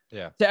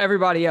to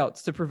everybody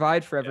else to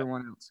provide for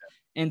everyone else.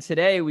 And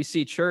today we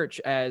see church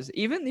as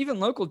even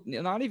local,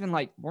 not even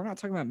like, we're not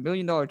talking about $1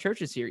 million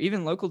churches here.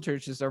 Even local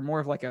churches are more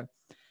of like a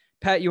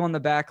pat you on the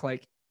back,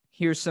 like,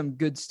 here's some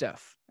good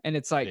stuff. And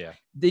it's like,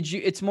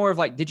 it's more of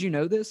like, did you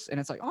know this? And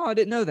it's like, oh, I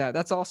didn't know that.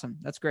 That's awesome.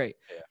 That's great.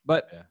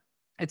 But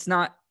it's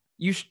not,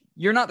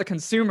 you're not the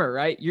consumer,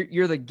 right?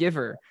 You're the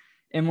giver.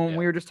 And when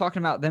we were just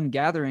talking about them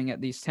gathering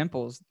at these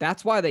temples,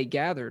 that's why they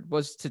gathered,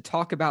 was to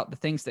talk about the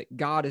things that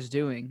God is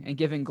doing and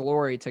giving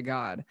glory to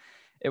God.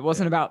 It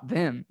wasn't about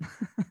them.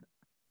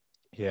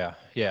 Yeah.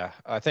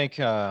 I think,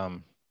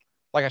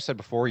 like I said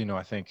before,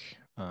 I think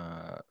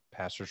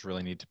pastors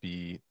really need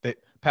to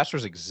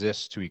pastors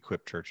exist to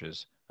equip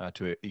churches,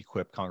 to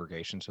equip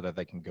congregations so that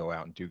they can go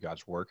out and do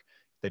God's work.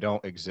 They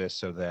don't exist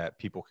so that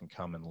people can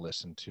come and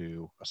listen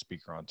to a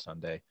speaker on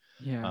Sunday.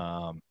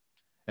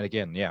 And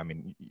again,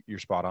 you're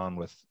spot on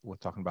with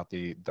talking about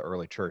the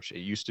early church. It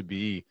used to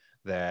be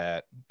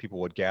that people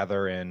would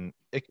gather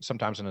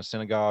sometimes in a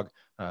synagogue,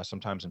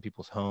 sometimes in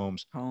people's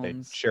homes.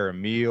 They'd share a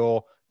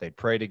meal, they'd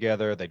pray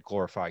together, they'd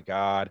glorify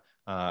God,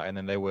 and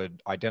then they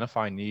would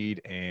identify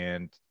need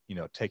and,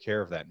 take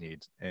care of that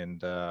need.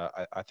 And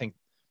I think,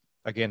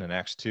 again, in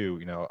Acts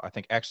 2, I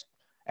think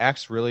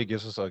Acts really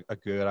gives us a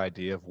good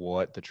idea of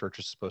what the church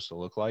is supposed to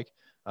look like.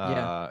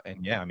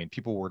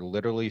 People were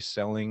literally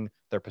selling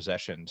their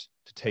possessions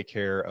to take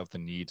care of the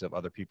needs of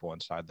other people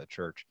inside the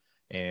church.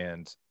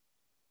 And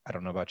I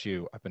don't know about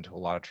you, I've been to a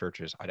lot of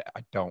churches.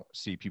 I don't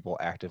see people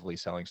actively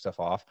selling stuff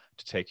off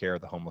to take care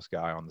of the homeless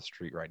guy on the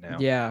street right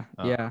now.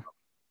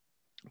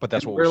 But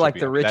that's what we're like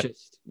the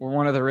richest. We're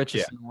one of the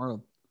richest in the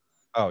world.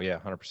 Oh yeah,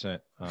 100%.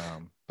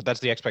 But that's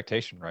the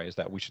expectation, right? Is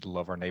that we should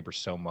love our neighbors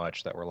so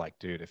much that we're like,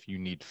 dude, if you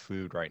need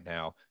food right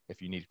now,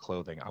 if you need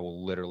clothing, I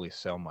will literally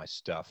sell my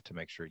stuff to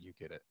make sure you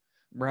get it.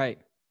 Right.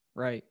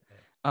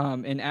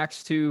 In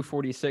Acts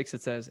 2:46,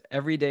 it says,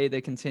 every day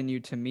they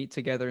continued to meet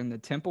together in the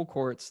temple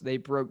courts. They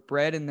broke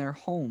bread in their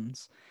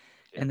homes,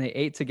 and they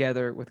ate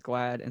together with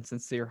glad and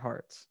sincere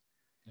hearts.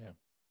 Yeah.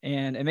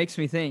 And it makes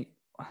me think,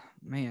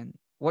 man,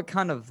 what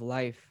kind of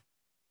life?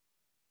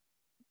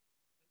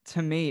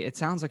 To me, it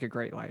sounds like a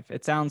great life.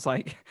 It sounds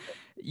like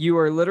you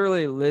are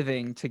literally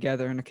living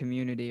together in a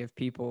community of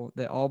people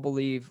that all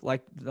believe,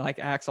 like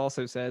Acts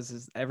also says,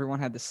 is everyone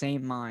had the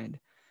same mind.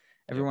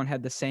 Everyone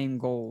had the same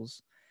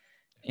goals.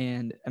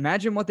 And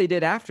imagine what they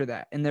did after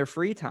that in their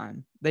free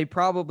time. They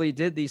probably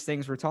did these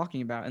things we're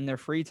talking about in their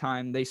free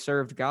time. They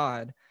served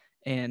God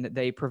and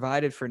they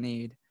provided for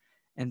need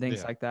and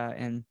things like that.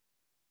 And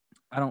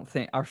I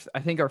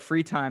think our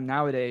free time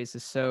nowadays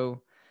is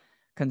so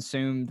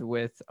consumed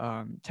with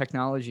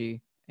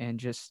technology and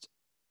just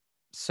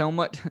so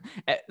much.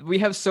 We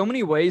have so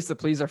many ways to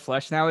please our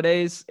flesh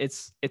nowadays.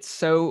 It's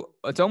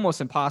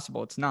almost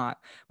impossible. It's not,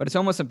 but it's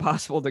almost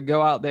impossible to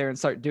go out there and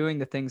start doing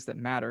the things that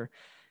matter.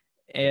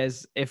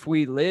 As if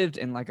we lived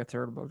in like a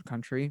third world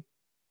country,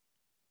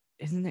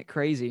 isn't it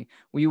crazy?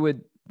 We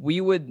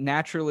would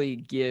naturally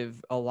give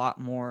a lot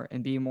more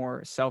and be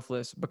more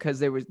selfless because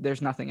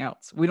there's nothing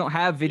else. We don't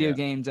have video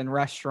games and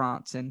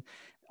restaurants and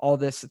all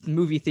this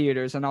movie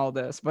theaters and all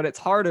this, but it's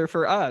harder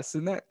for us.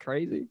 Isn't that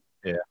crazy?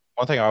 Yeah.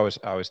 One thing I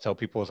always tell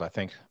people is I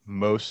think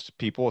most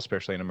people,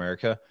 especially in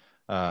America,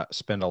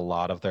 spend a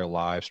lot of their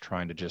lives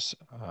trying to just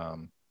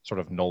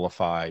sort of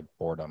nullify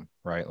boredom,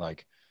 right?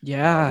 Like,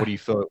 what do you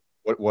feel?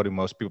 What do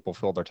most people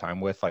fill their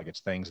time with? Like, it's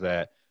things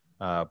that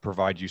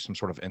provide you some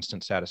sort of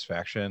instant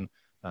satisfaction.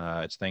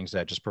 It's things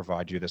that just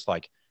provide you this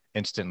like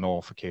instant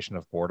nullification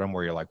of boredom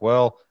where you're like,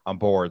 well, I'm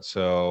bored,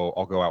 so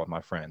I'll go out with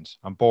my friends.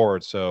 I'm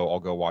bored, so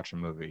I'll go watch a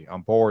movie.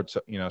 I'm bored,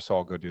 so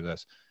I'll go do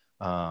this.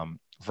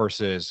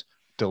 Versus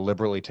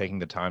deliberately taking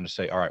the time to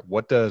say, all right,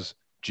 what does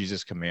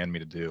Jesus command me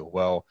to do?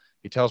 Well,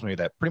 he tells me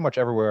that pretty much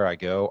everywhere I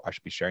go, I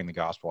should be sharing the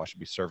gospel. I should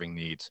be serving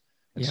needs.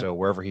 And so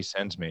wherever he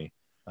sends me,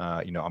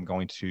 I'm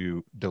going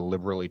to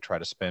deliberately try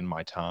to spend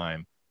my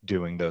time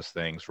doing those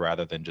things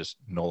rather than just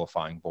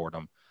nullifying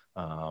boredom.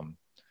 And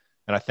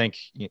I think,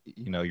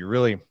 you're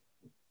really,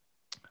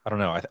 I don't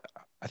know.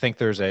 I think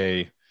there's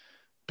a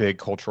big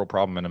cultural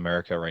problem in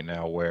America right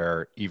now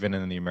where even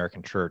in the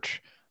American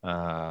church,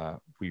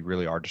 we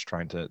really are just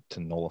trying to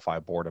nullify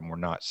boredom. We're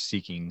not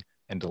seeking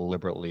and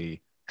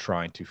deliberately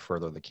trying to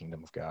further the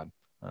kingdom of God.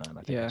 And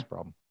I think that's a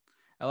problem.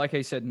 I like how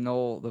you said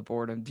null the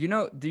boredom. Do you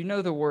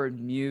know the word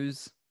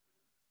muse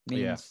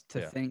means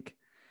to think?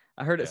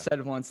 I heard it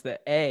said once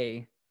that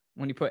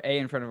when you put a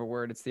in front of a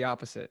word, it's the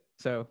opposite.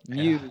 So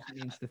muse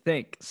means to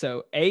think.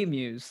 So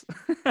amuse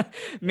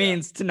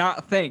means to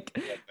not think.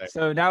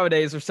 So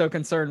nowadays we're so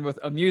concerned with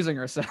amusing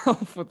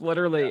ourselves with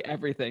literally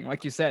everything,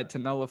 like you said, to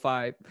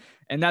nullify.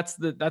 And that's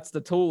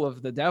the tool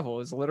of the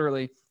devil is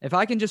literally, if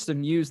I can just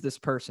amuse this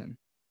person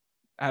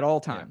at all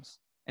times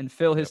and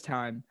fill his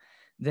time,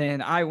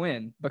 then I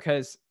win,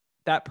 because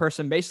that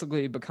person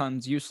basically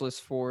becomes useless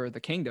for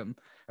the kingdom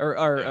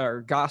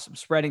or gossip,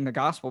 spreading the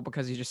gospel,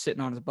 because he's just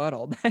sitting on his butt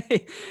all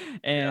day.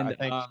 And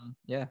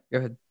go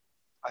ahead.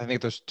 I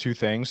think there's two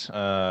things.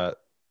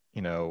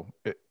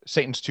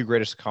 Satan's two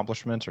greatest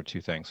accomplishments are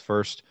two things.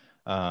 First,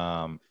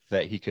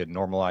 that he could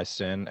normalize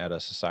sin at a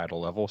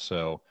societal level.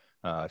 So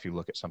if you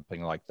look at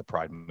something like the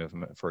Pride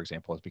movement, for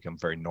example, has become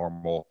very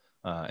normal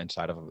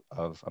inside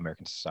of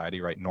American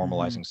society, right?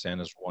 Normalizing sin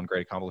is one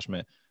great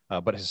accomplishment.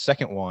 But his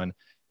second one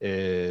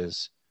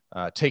is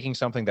taking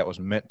something that was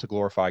meant to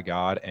glorify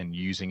God and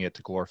using it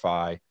to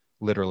glorify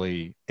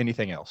literally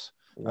anything else.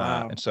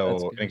 Wow. And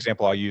so an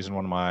example I'll use in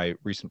one of my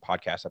recent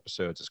podcast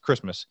episodes is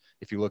Christmas.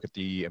 If you look at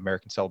the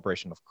American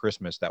celebration of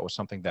Christmas, that was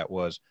something that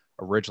was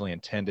originally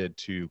intended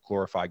to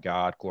glorify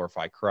God,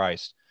 glorify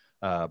Christ.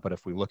 But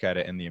if we look at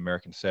it in the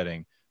American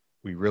setting,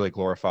 we really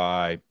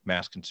glorify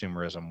mass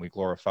consumerism. We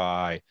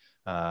glorify,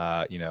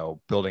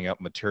 building up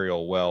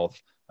material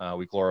wealth.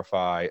 We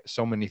glorify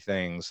so many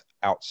things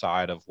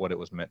outside of what it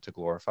was meant to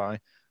glorify.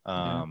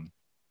 And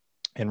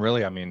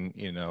really, I mean,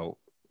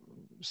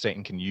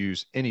 Satan can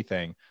use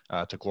anything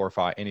to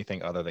glorify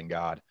anything other than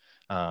God.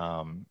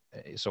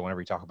 So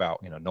whenever you talk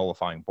about,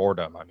 nullifying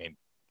boredom, I mean,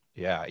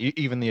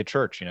 even the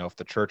church, if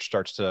the church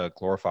starts to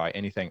glorify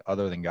anything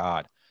other than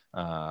God,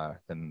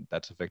 then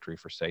that's a victory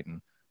for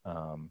Satan.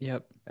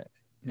 Yep.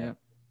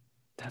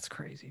 That's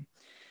crazy.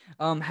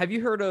 Have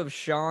you heard of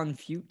Sean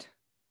Feucht?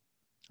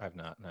 I've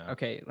not, no.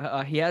 Okay.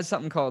 He has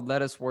something called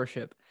Let Us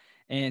Worship,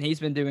 and he's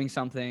been doing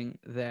something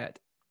that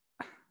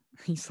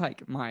he's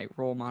like my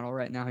role model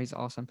right now. He's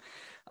awesome.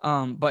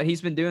 But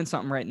he's been doing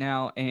something right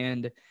now.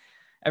 And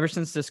ever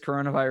since this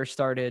coronavirus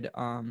started,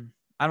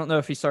 I don't know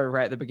if he started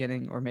right at the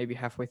beginning or maybe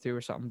halfway through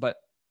or something, but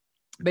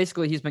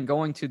basically he's been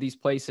going to these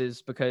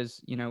places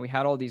because, we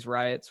had all these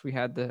riots, we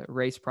had the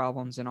race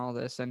problems and all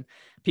this, and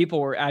people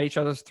were at each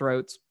other's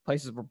throats,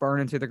 places were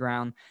burning to the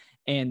ground.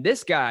 And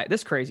this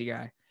crazy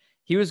guy,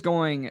 he was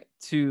going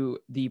to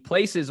the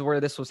places where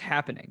this was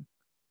happening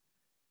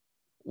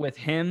with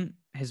him,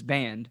 his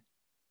band,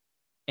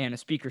 and a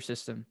speaker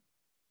system.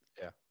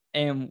 Yeah.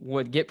 and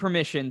would get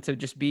permission to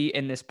just be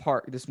in this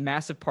park, this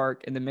massive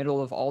park in the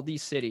middle of all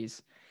these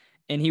cities.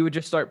 And he would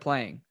just start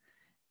playing,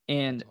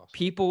 and Awesome.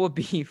 people would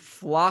be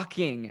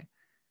flocking.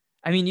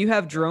 I mean, you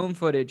have drone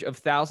footage of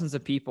thousands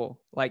of people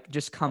like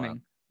just coming.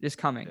 Wow. Just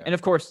coming. Yeah. And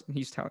of course,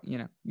 he's telling,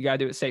 you got to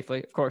do it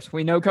safely. Of course,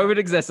 we know COVID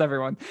exists,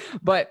 everyone,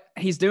 but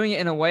he's doing it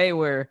in a way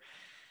where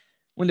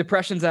when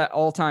depression's at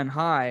all-time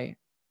high,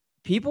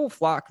 people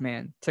flock,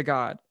 man, to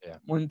God. Yeah.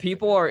 When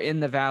people are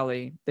in the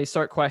valley, they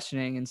start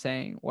questioning and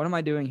saying, what am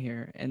I doing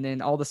here? And then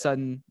all of a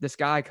sudden this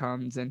guy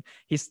comes and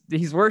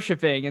he's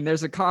worshiping, and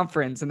there's a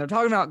conference and they're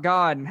talking about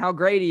God and how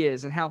great he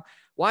is and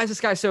why is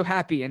this guy so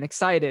happy and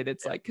excited?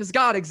 It's like, because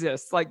God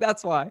exists. Like,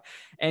 that's why.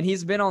 And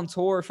he's been on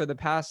tour for the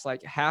past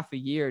like half a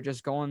year,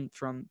 just going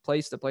from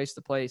place to place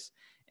to place.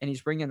 And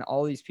he's bringing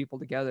all these people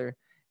together.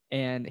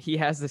 And he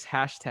has this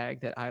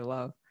hashtag that I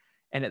love.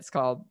 And it's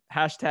called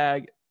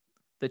hashtag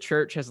the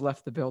church has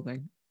left the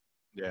building.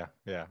 Yeah.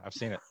 I've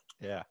seen it.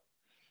 Yeah.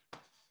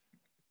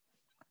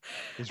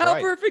 He's How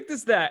right. perfect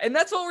is that? And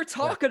that's what we're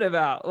talking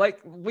about.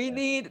 Like,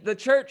 the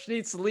church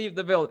needs to leave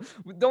the building.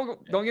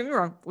 Don't get me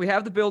wrong. We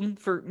have the building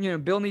for,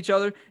 building each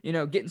other,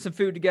 getting some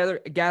food together,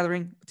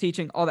 gathering,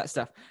 teaching, all that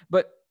stuff.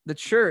 But the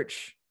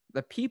church,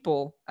 the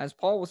people, as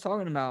Paul was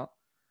talking about,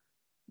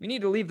 we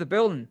need to leave the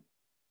building.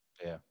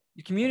 Yeah.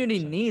 The community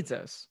 100%. needs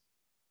us.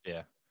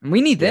 Yeah. And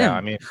we need them. Yeah.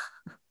 I mean,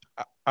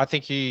 I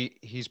think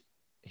he's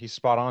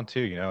spot on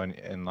too,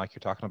 and like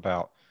you're talking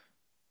about,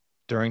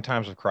 during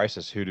times of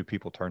crisis, who do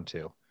people turn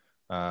to?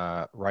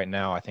 Right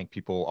now, I think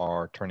people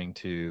are turning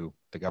to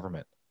the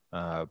government.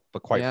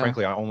 But quite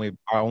frankly, I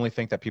only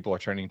think that people are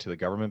turning to the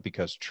government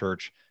because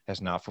church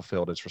has not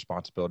fulfilled its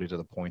responsibility to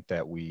the point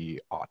that we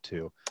ought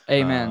to.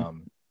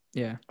 Amen.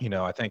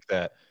 I think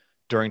that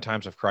during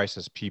times of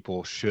crisis,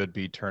 people should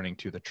be turning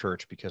to the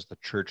church because the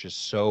church is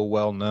so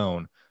well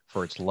known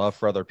for its love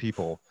for other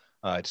people.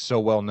 It's so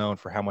well known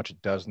for how much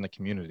it does in the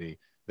community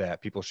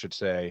that people should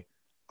say,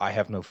 I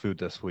have no food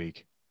this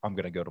week. I'm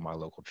going to go to my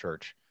local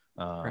church.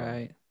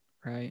 Right.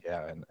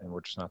 Yeah. And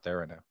we're just not there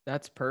right now.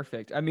 That's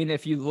perfect. I mean,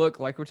 if you look,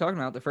 like we're talking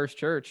about the first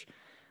church,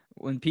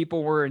 when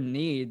people were in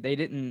need, they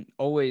didn't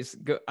always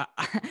go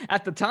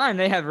at the time.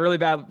 They had really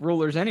bad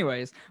rulers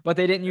anyways, but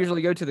they didn't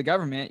usually go to the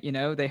government.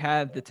 They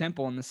had the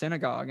temple and the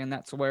synagogue, and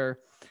that's where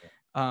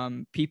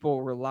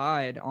people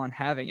relied on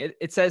having it.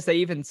 It says they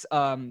even,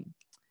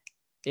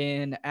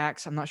 in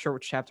Acts, I'm not sure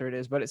which chapter it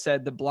is, but it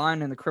said the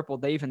blind and the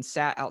crippled, they even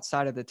sat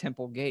outside of the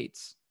temple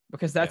gates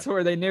because that's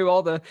where they knew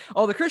all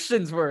the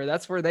Christians were.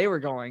 That's where they were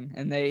going,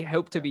 and they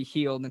hoped to be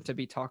healed and to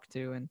be talked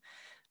to, and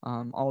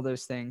all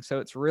those things. So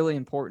it's really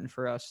important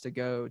for us to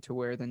go to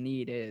where the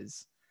need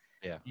is,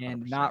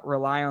 and 100%. Not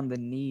rely on the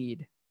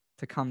need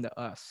to come to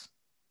us.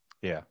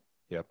 Yeah.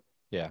 Yep.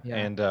 Yeah.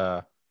 And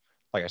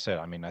like I said,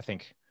 I mean, I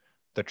think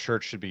the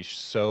church should be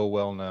so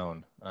well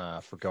known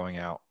for going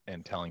out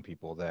and telling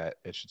people that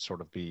it should sort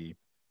of be,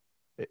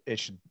 it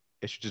should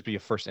just be a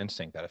first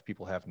instinct that if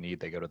people have need,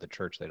 they go to the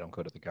church, they don't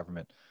go to the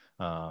government.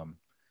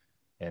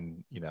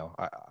 And,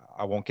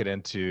 I won't get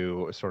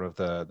into sort of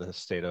the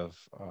state of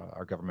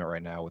our government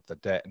right now with the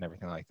debt and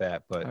everything like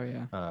that. But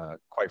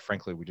quite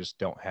frankly, we just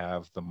don't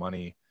have the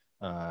money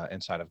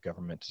inside of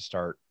government to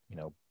start,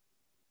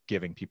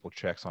 giving people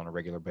checks on a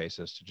regular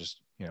basis to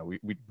just,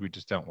 we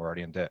just don't. We're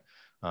already in debt.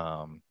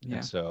 And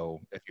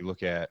so if you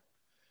look at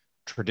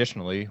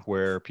traditionally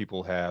where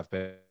people have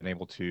been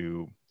able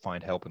to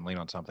find help and lean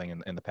on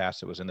something, in the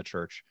past it was in the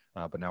church,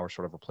 but now we're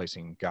sort of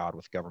replacing God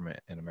with government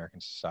in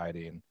American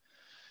society. And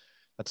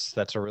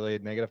that's a really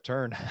negative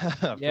turn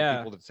for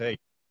people to take.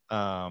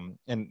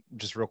 And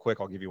just real quick,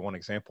 I'll give you one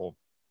example.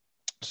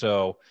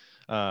 So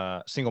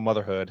single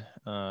motherhood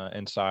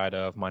inside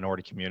of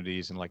minority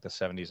communities in like the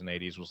 70s and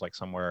 80s was like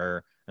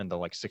somewhere in the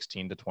like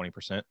 16 to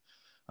 20%.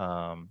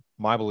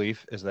 My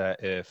belief is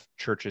that if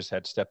churches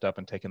had stepped up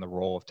and taken the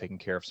role of taking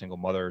care of single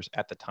mothers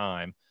at the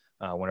time,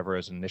 whenever it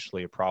was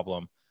initially a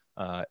problem,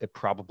 it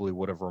probably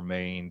would have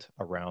remained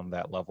around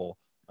that level.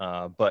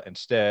 But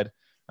instead,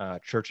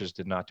 churches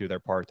did not do their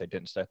part. They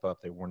didn't step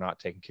up. They were not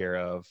taking care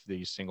of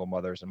these single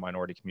mothers and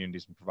minority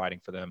communities and providing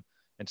for them.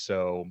 And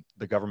so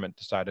the government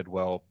decided,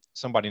 well,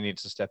 somebody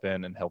needs to step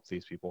in and help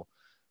these people.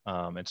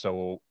 And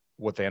so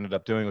what they ended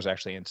up doing was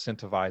actually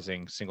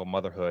incentivizing single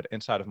motherhood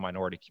inside of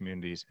minority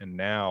communities. And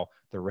now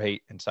the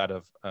rate inside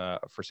of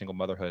for single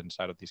motherhood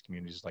inside of these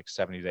communities is like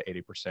 70 to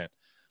 80%.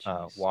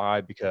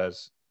 Why?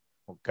 Because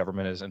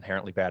government is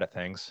inherently bad at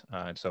things.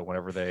 And so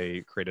whenever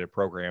they created a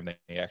program,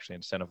 they actually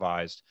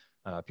incentivized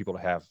people to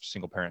have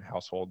single parent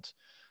households.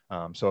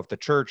 So if the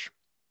church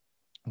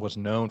was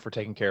known for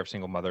taking care of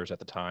single mothers at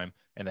the time,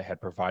 and they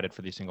had provided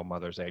for these single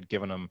mothers, they had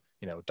given them,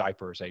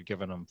 diapers, they had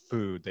given them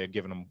food, they had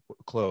given them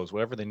clothes,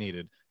 whatever they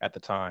needed at the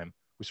time,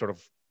 we sort of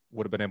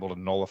would have been able to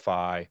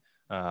nullify,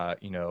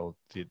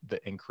 the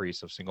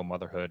increase of single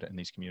motherhood in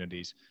these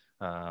communities.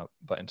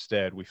 But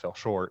instead we fell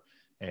short,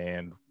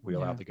 and we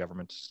allowed the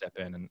government to step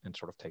in and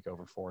sort of take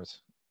over for us.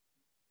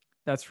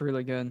 That's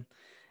really good.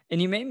 And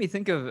you made me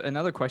think of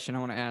another question I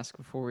want to ask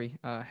before we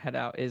head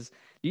out is,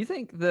 do you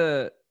think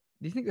the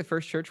do you think the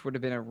first church would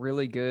have been a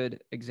really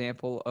good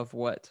example of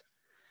what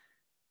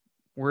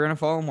we're in a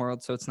fallen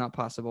world, so it's not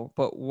possible,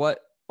 but what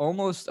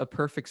almost a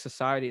perfect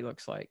society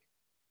looks like?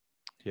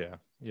 Yeah,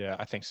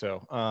 I think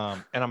so.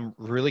 And I'm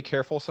really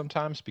careful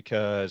sometimes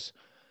because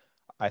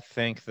I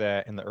think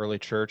that in the early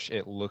church,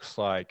 it looks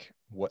like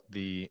what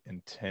the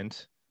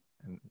intent,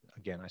 and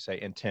again, I say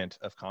intent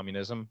of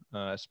communism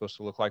is supposed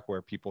to look like,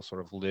 where people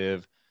sort of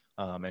live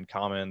in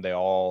common. They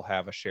all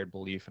have a shared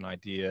belief and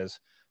ideas.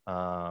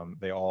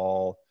 They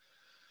all,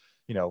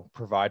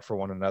 provide for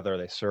one another.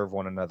 They serve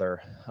one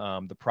another.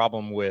 The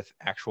problem with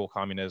actual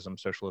communism,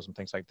 socialism,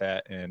 things like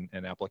that, and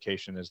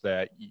application is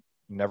that you're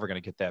never going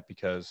to get that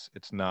because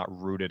it's not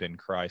rooted in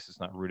Christ. It's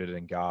not rooted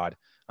in God.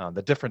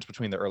 The difference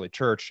between the early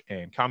church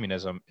and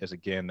communism is,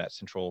 again, that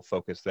central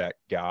focus that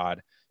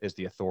God is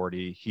the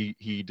authority.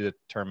 He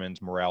determines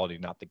morality,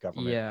 not the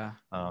government. Yeah.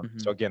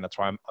 So again, that's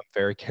why I'm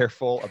very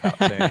careful about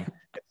saying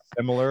it's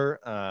similar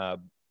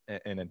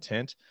in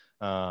intent.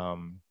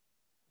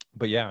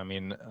 But yeah, I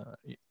mean,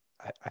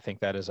 I think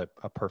that is a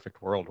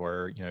perfect world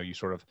where, you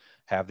sort of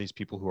have these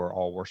people who are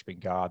all worshiping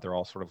God. They're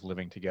all sort of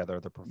living together.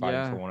 They're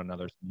providing for one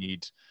another's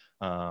needs.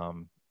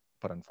 But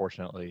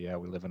unfortunately,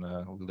 we live in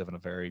a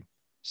very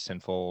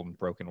sinful and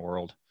broken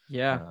world.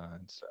 Yeah.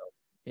 And so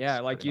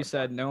like you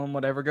said, no one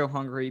would ever go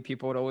hungry.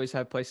 People would always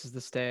have places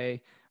to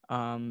stay.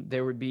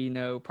 There would be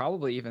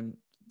probably even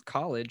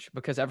college,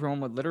 because everyone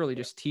would literally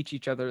just teach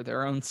each other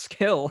their own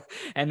skill,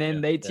 and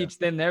then they teach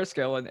them their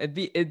skill, and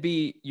it'd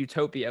be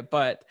utopia.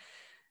 But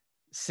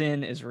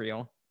sin is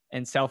real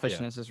and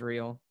selfishness is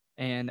real.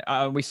 And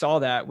we saw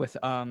that with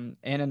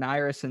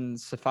Ananias and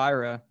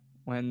Sapphira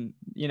when,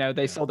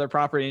 they sold their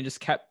property and just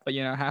kept,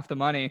 half the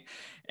money,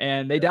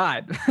 and they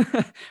died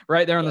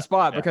right there on the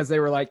spot because they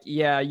were like,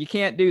 you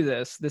can't do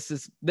this.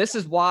 This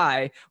is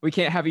why we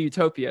can't have a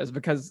utopia, is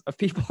because of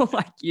people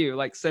like you,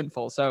 like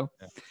sinful. So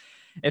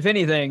if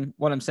anything,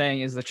 what I'm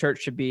saying is the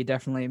church should be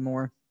definitely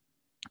more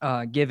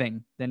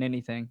giving than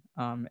anything,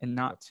 and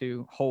not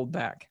to hold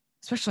back.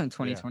 Especially in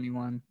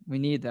 2021. We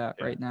need that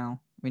right now.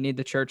 We need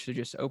the church to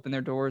just open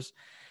their doors.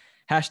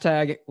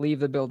 # leave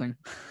the building.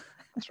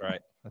 That's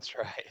right.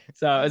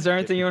 So is there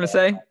anything you want to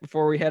say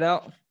before we head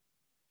out?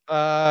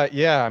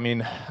 I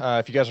mean,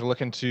 if you guys are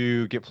looking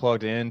to get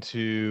plugged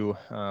into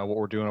what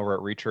we're doing over at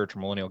Rechurch or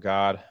Millennial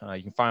God,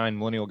 you can find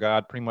Millennial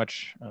God pretty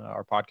much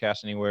our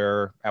podcast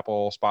anywhere,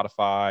 Apple,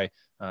 Spotify,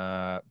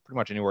 pretty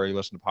much anywhere you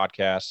listen to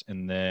podcasts.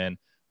 And then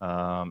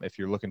if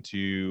you're looking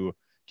to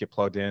get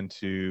plugged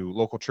into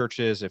local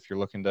churches, if you're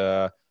looking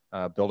to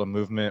build a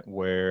movement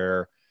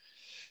where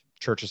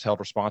church is held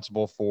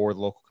responsible for the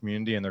local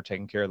community and they're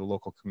taking care of the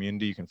local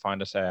community, you can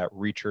find us at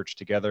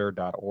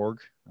rechurchtogether.org.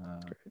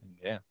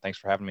 Thanks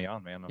for having me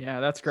on, man. Yeah,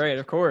 that's great.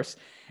 Of course.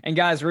 And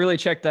guys, really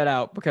check that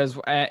out, because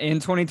in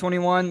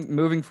 2021,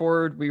 moving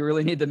forward, we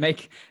really need to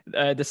make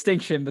a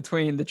distinction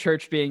between the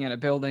church being in a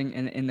building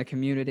and in the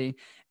community.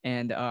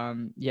 And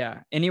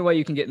any way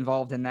you can get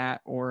involved in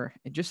that, or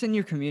just in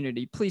your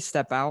community, please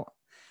step out.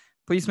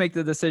 Please make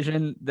the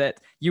decision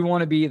that you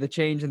want to be the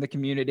change in the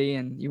community,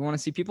 and you want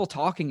to see people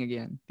talking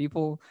again,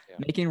 people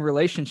making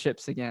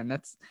relationships again.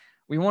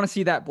 We want to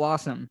see that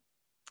blossom,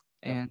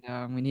 and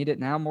we need it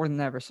now more than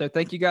ever. So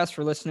thank you guys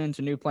for listening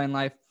to New Plan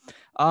Life.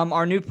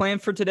 Our new plan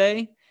for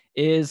today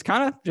is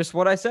kind of just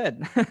what I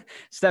said.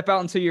 Step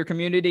out into your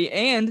community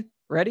and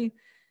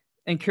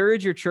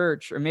encourage your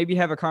church, or maybe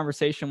have a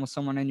conversation with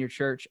someone in your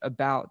church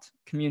about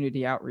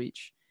community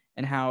outreach.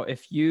 And how,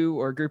 if you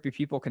or a group of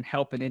people can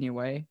help in any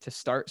way to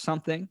start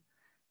something,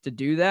 to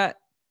do that,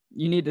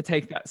 you need to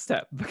take that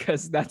step,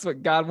 because that's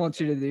what God wants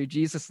you to do.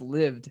 Jesus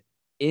lived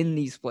in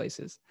these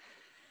places.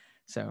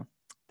 So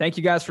thank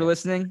you guys for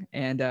listening,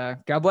 and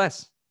God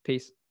bless.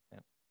 Peace.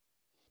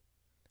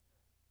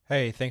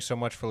 Hey, thanks so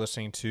much for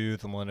listening to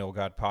the Millennial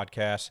God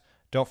Podcast.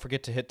 Don't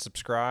forget to hit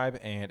subscribe,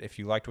 and if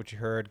you liked what you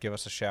heard, give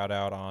us a shout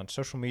out on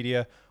social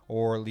media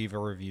or leave a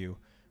review.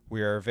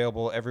 We are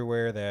available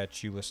everywhere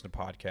that you listen to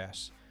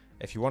podcasts.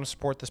 If you want to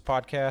support this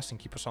podcast and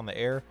keep us on the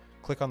air,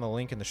 click on the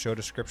link in the show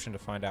description to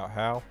find out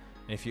how.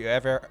 And if you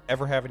ever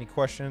have any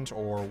questions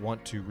or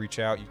want to reach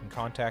out, you can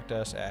contact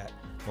us at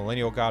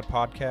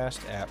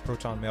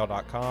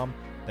millennialgodpodcast@protonmail.com.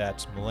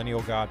 That's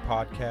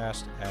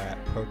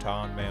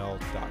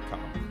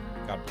millennialgodpodcast@protonmail.com.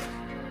 God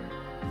bless.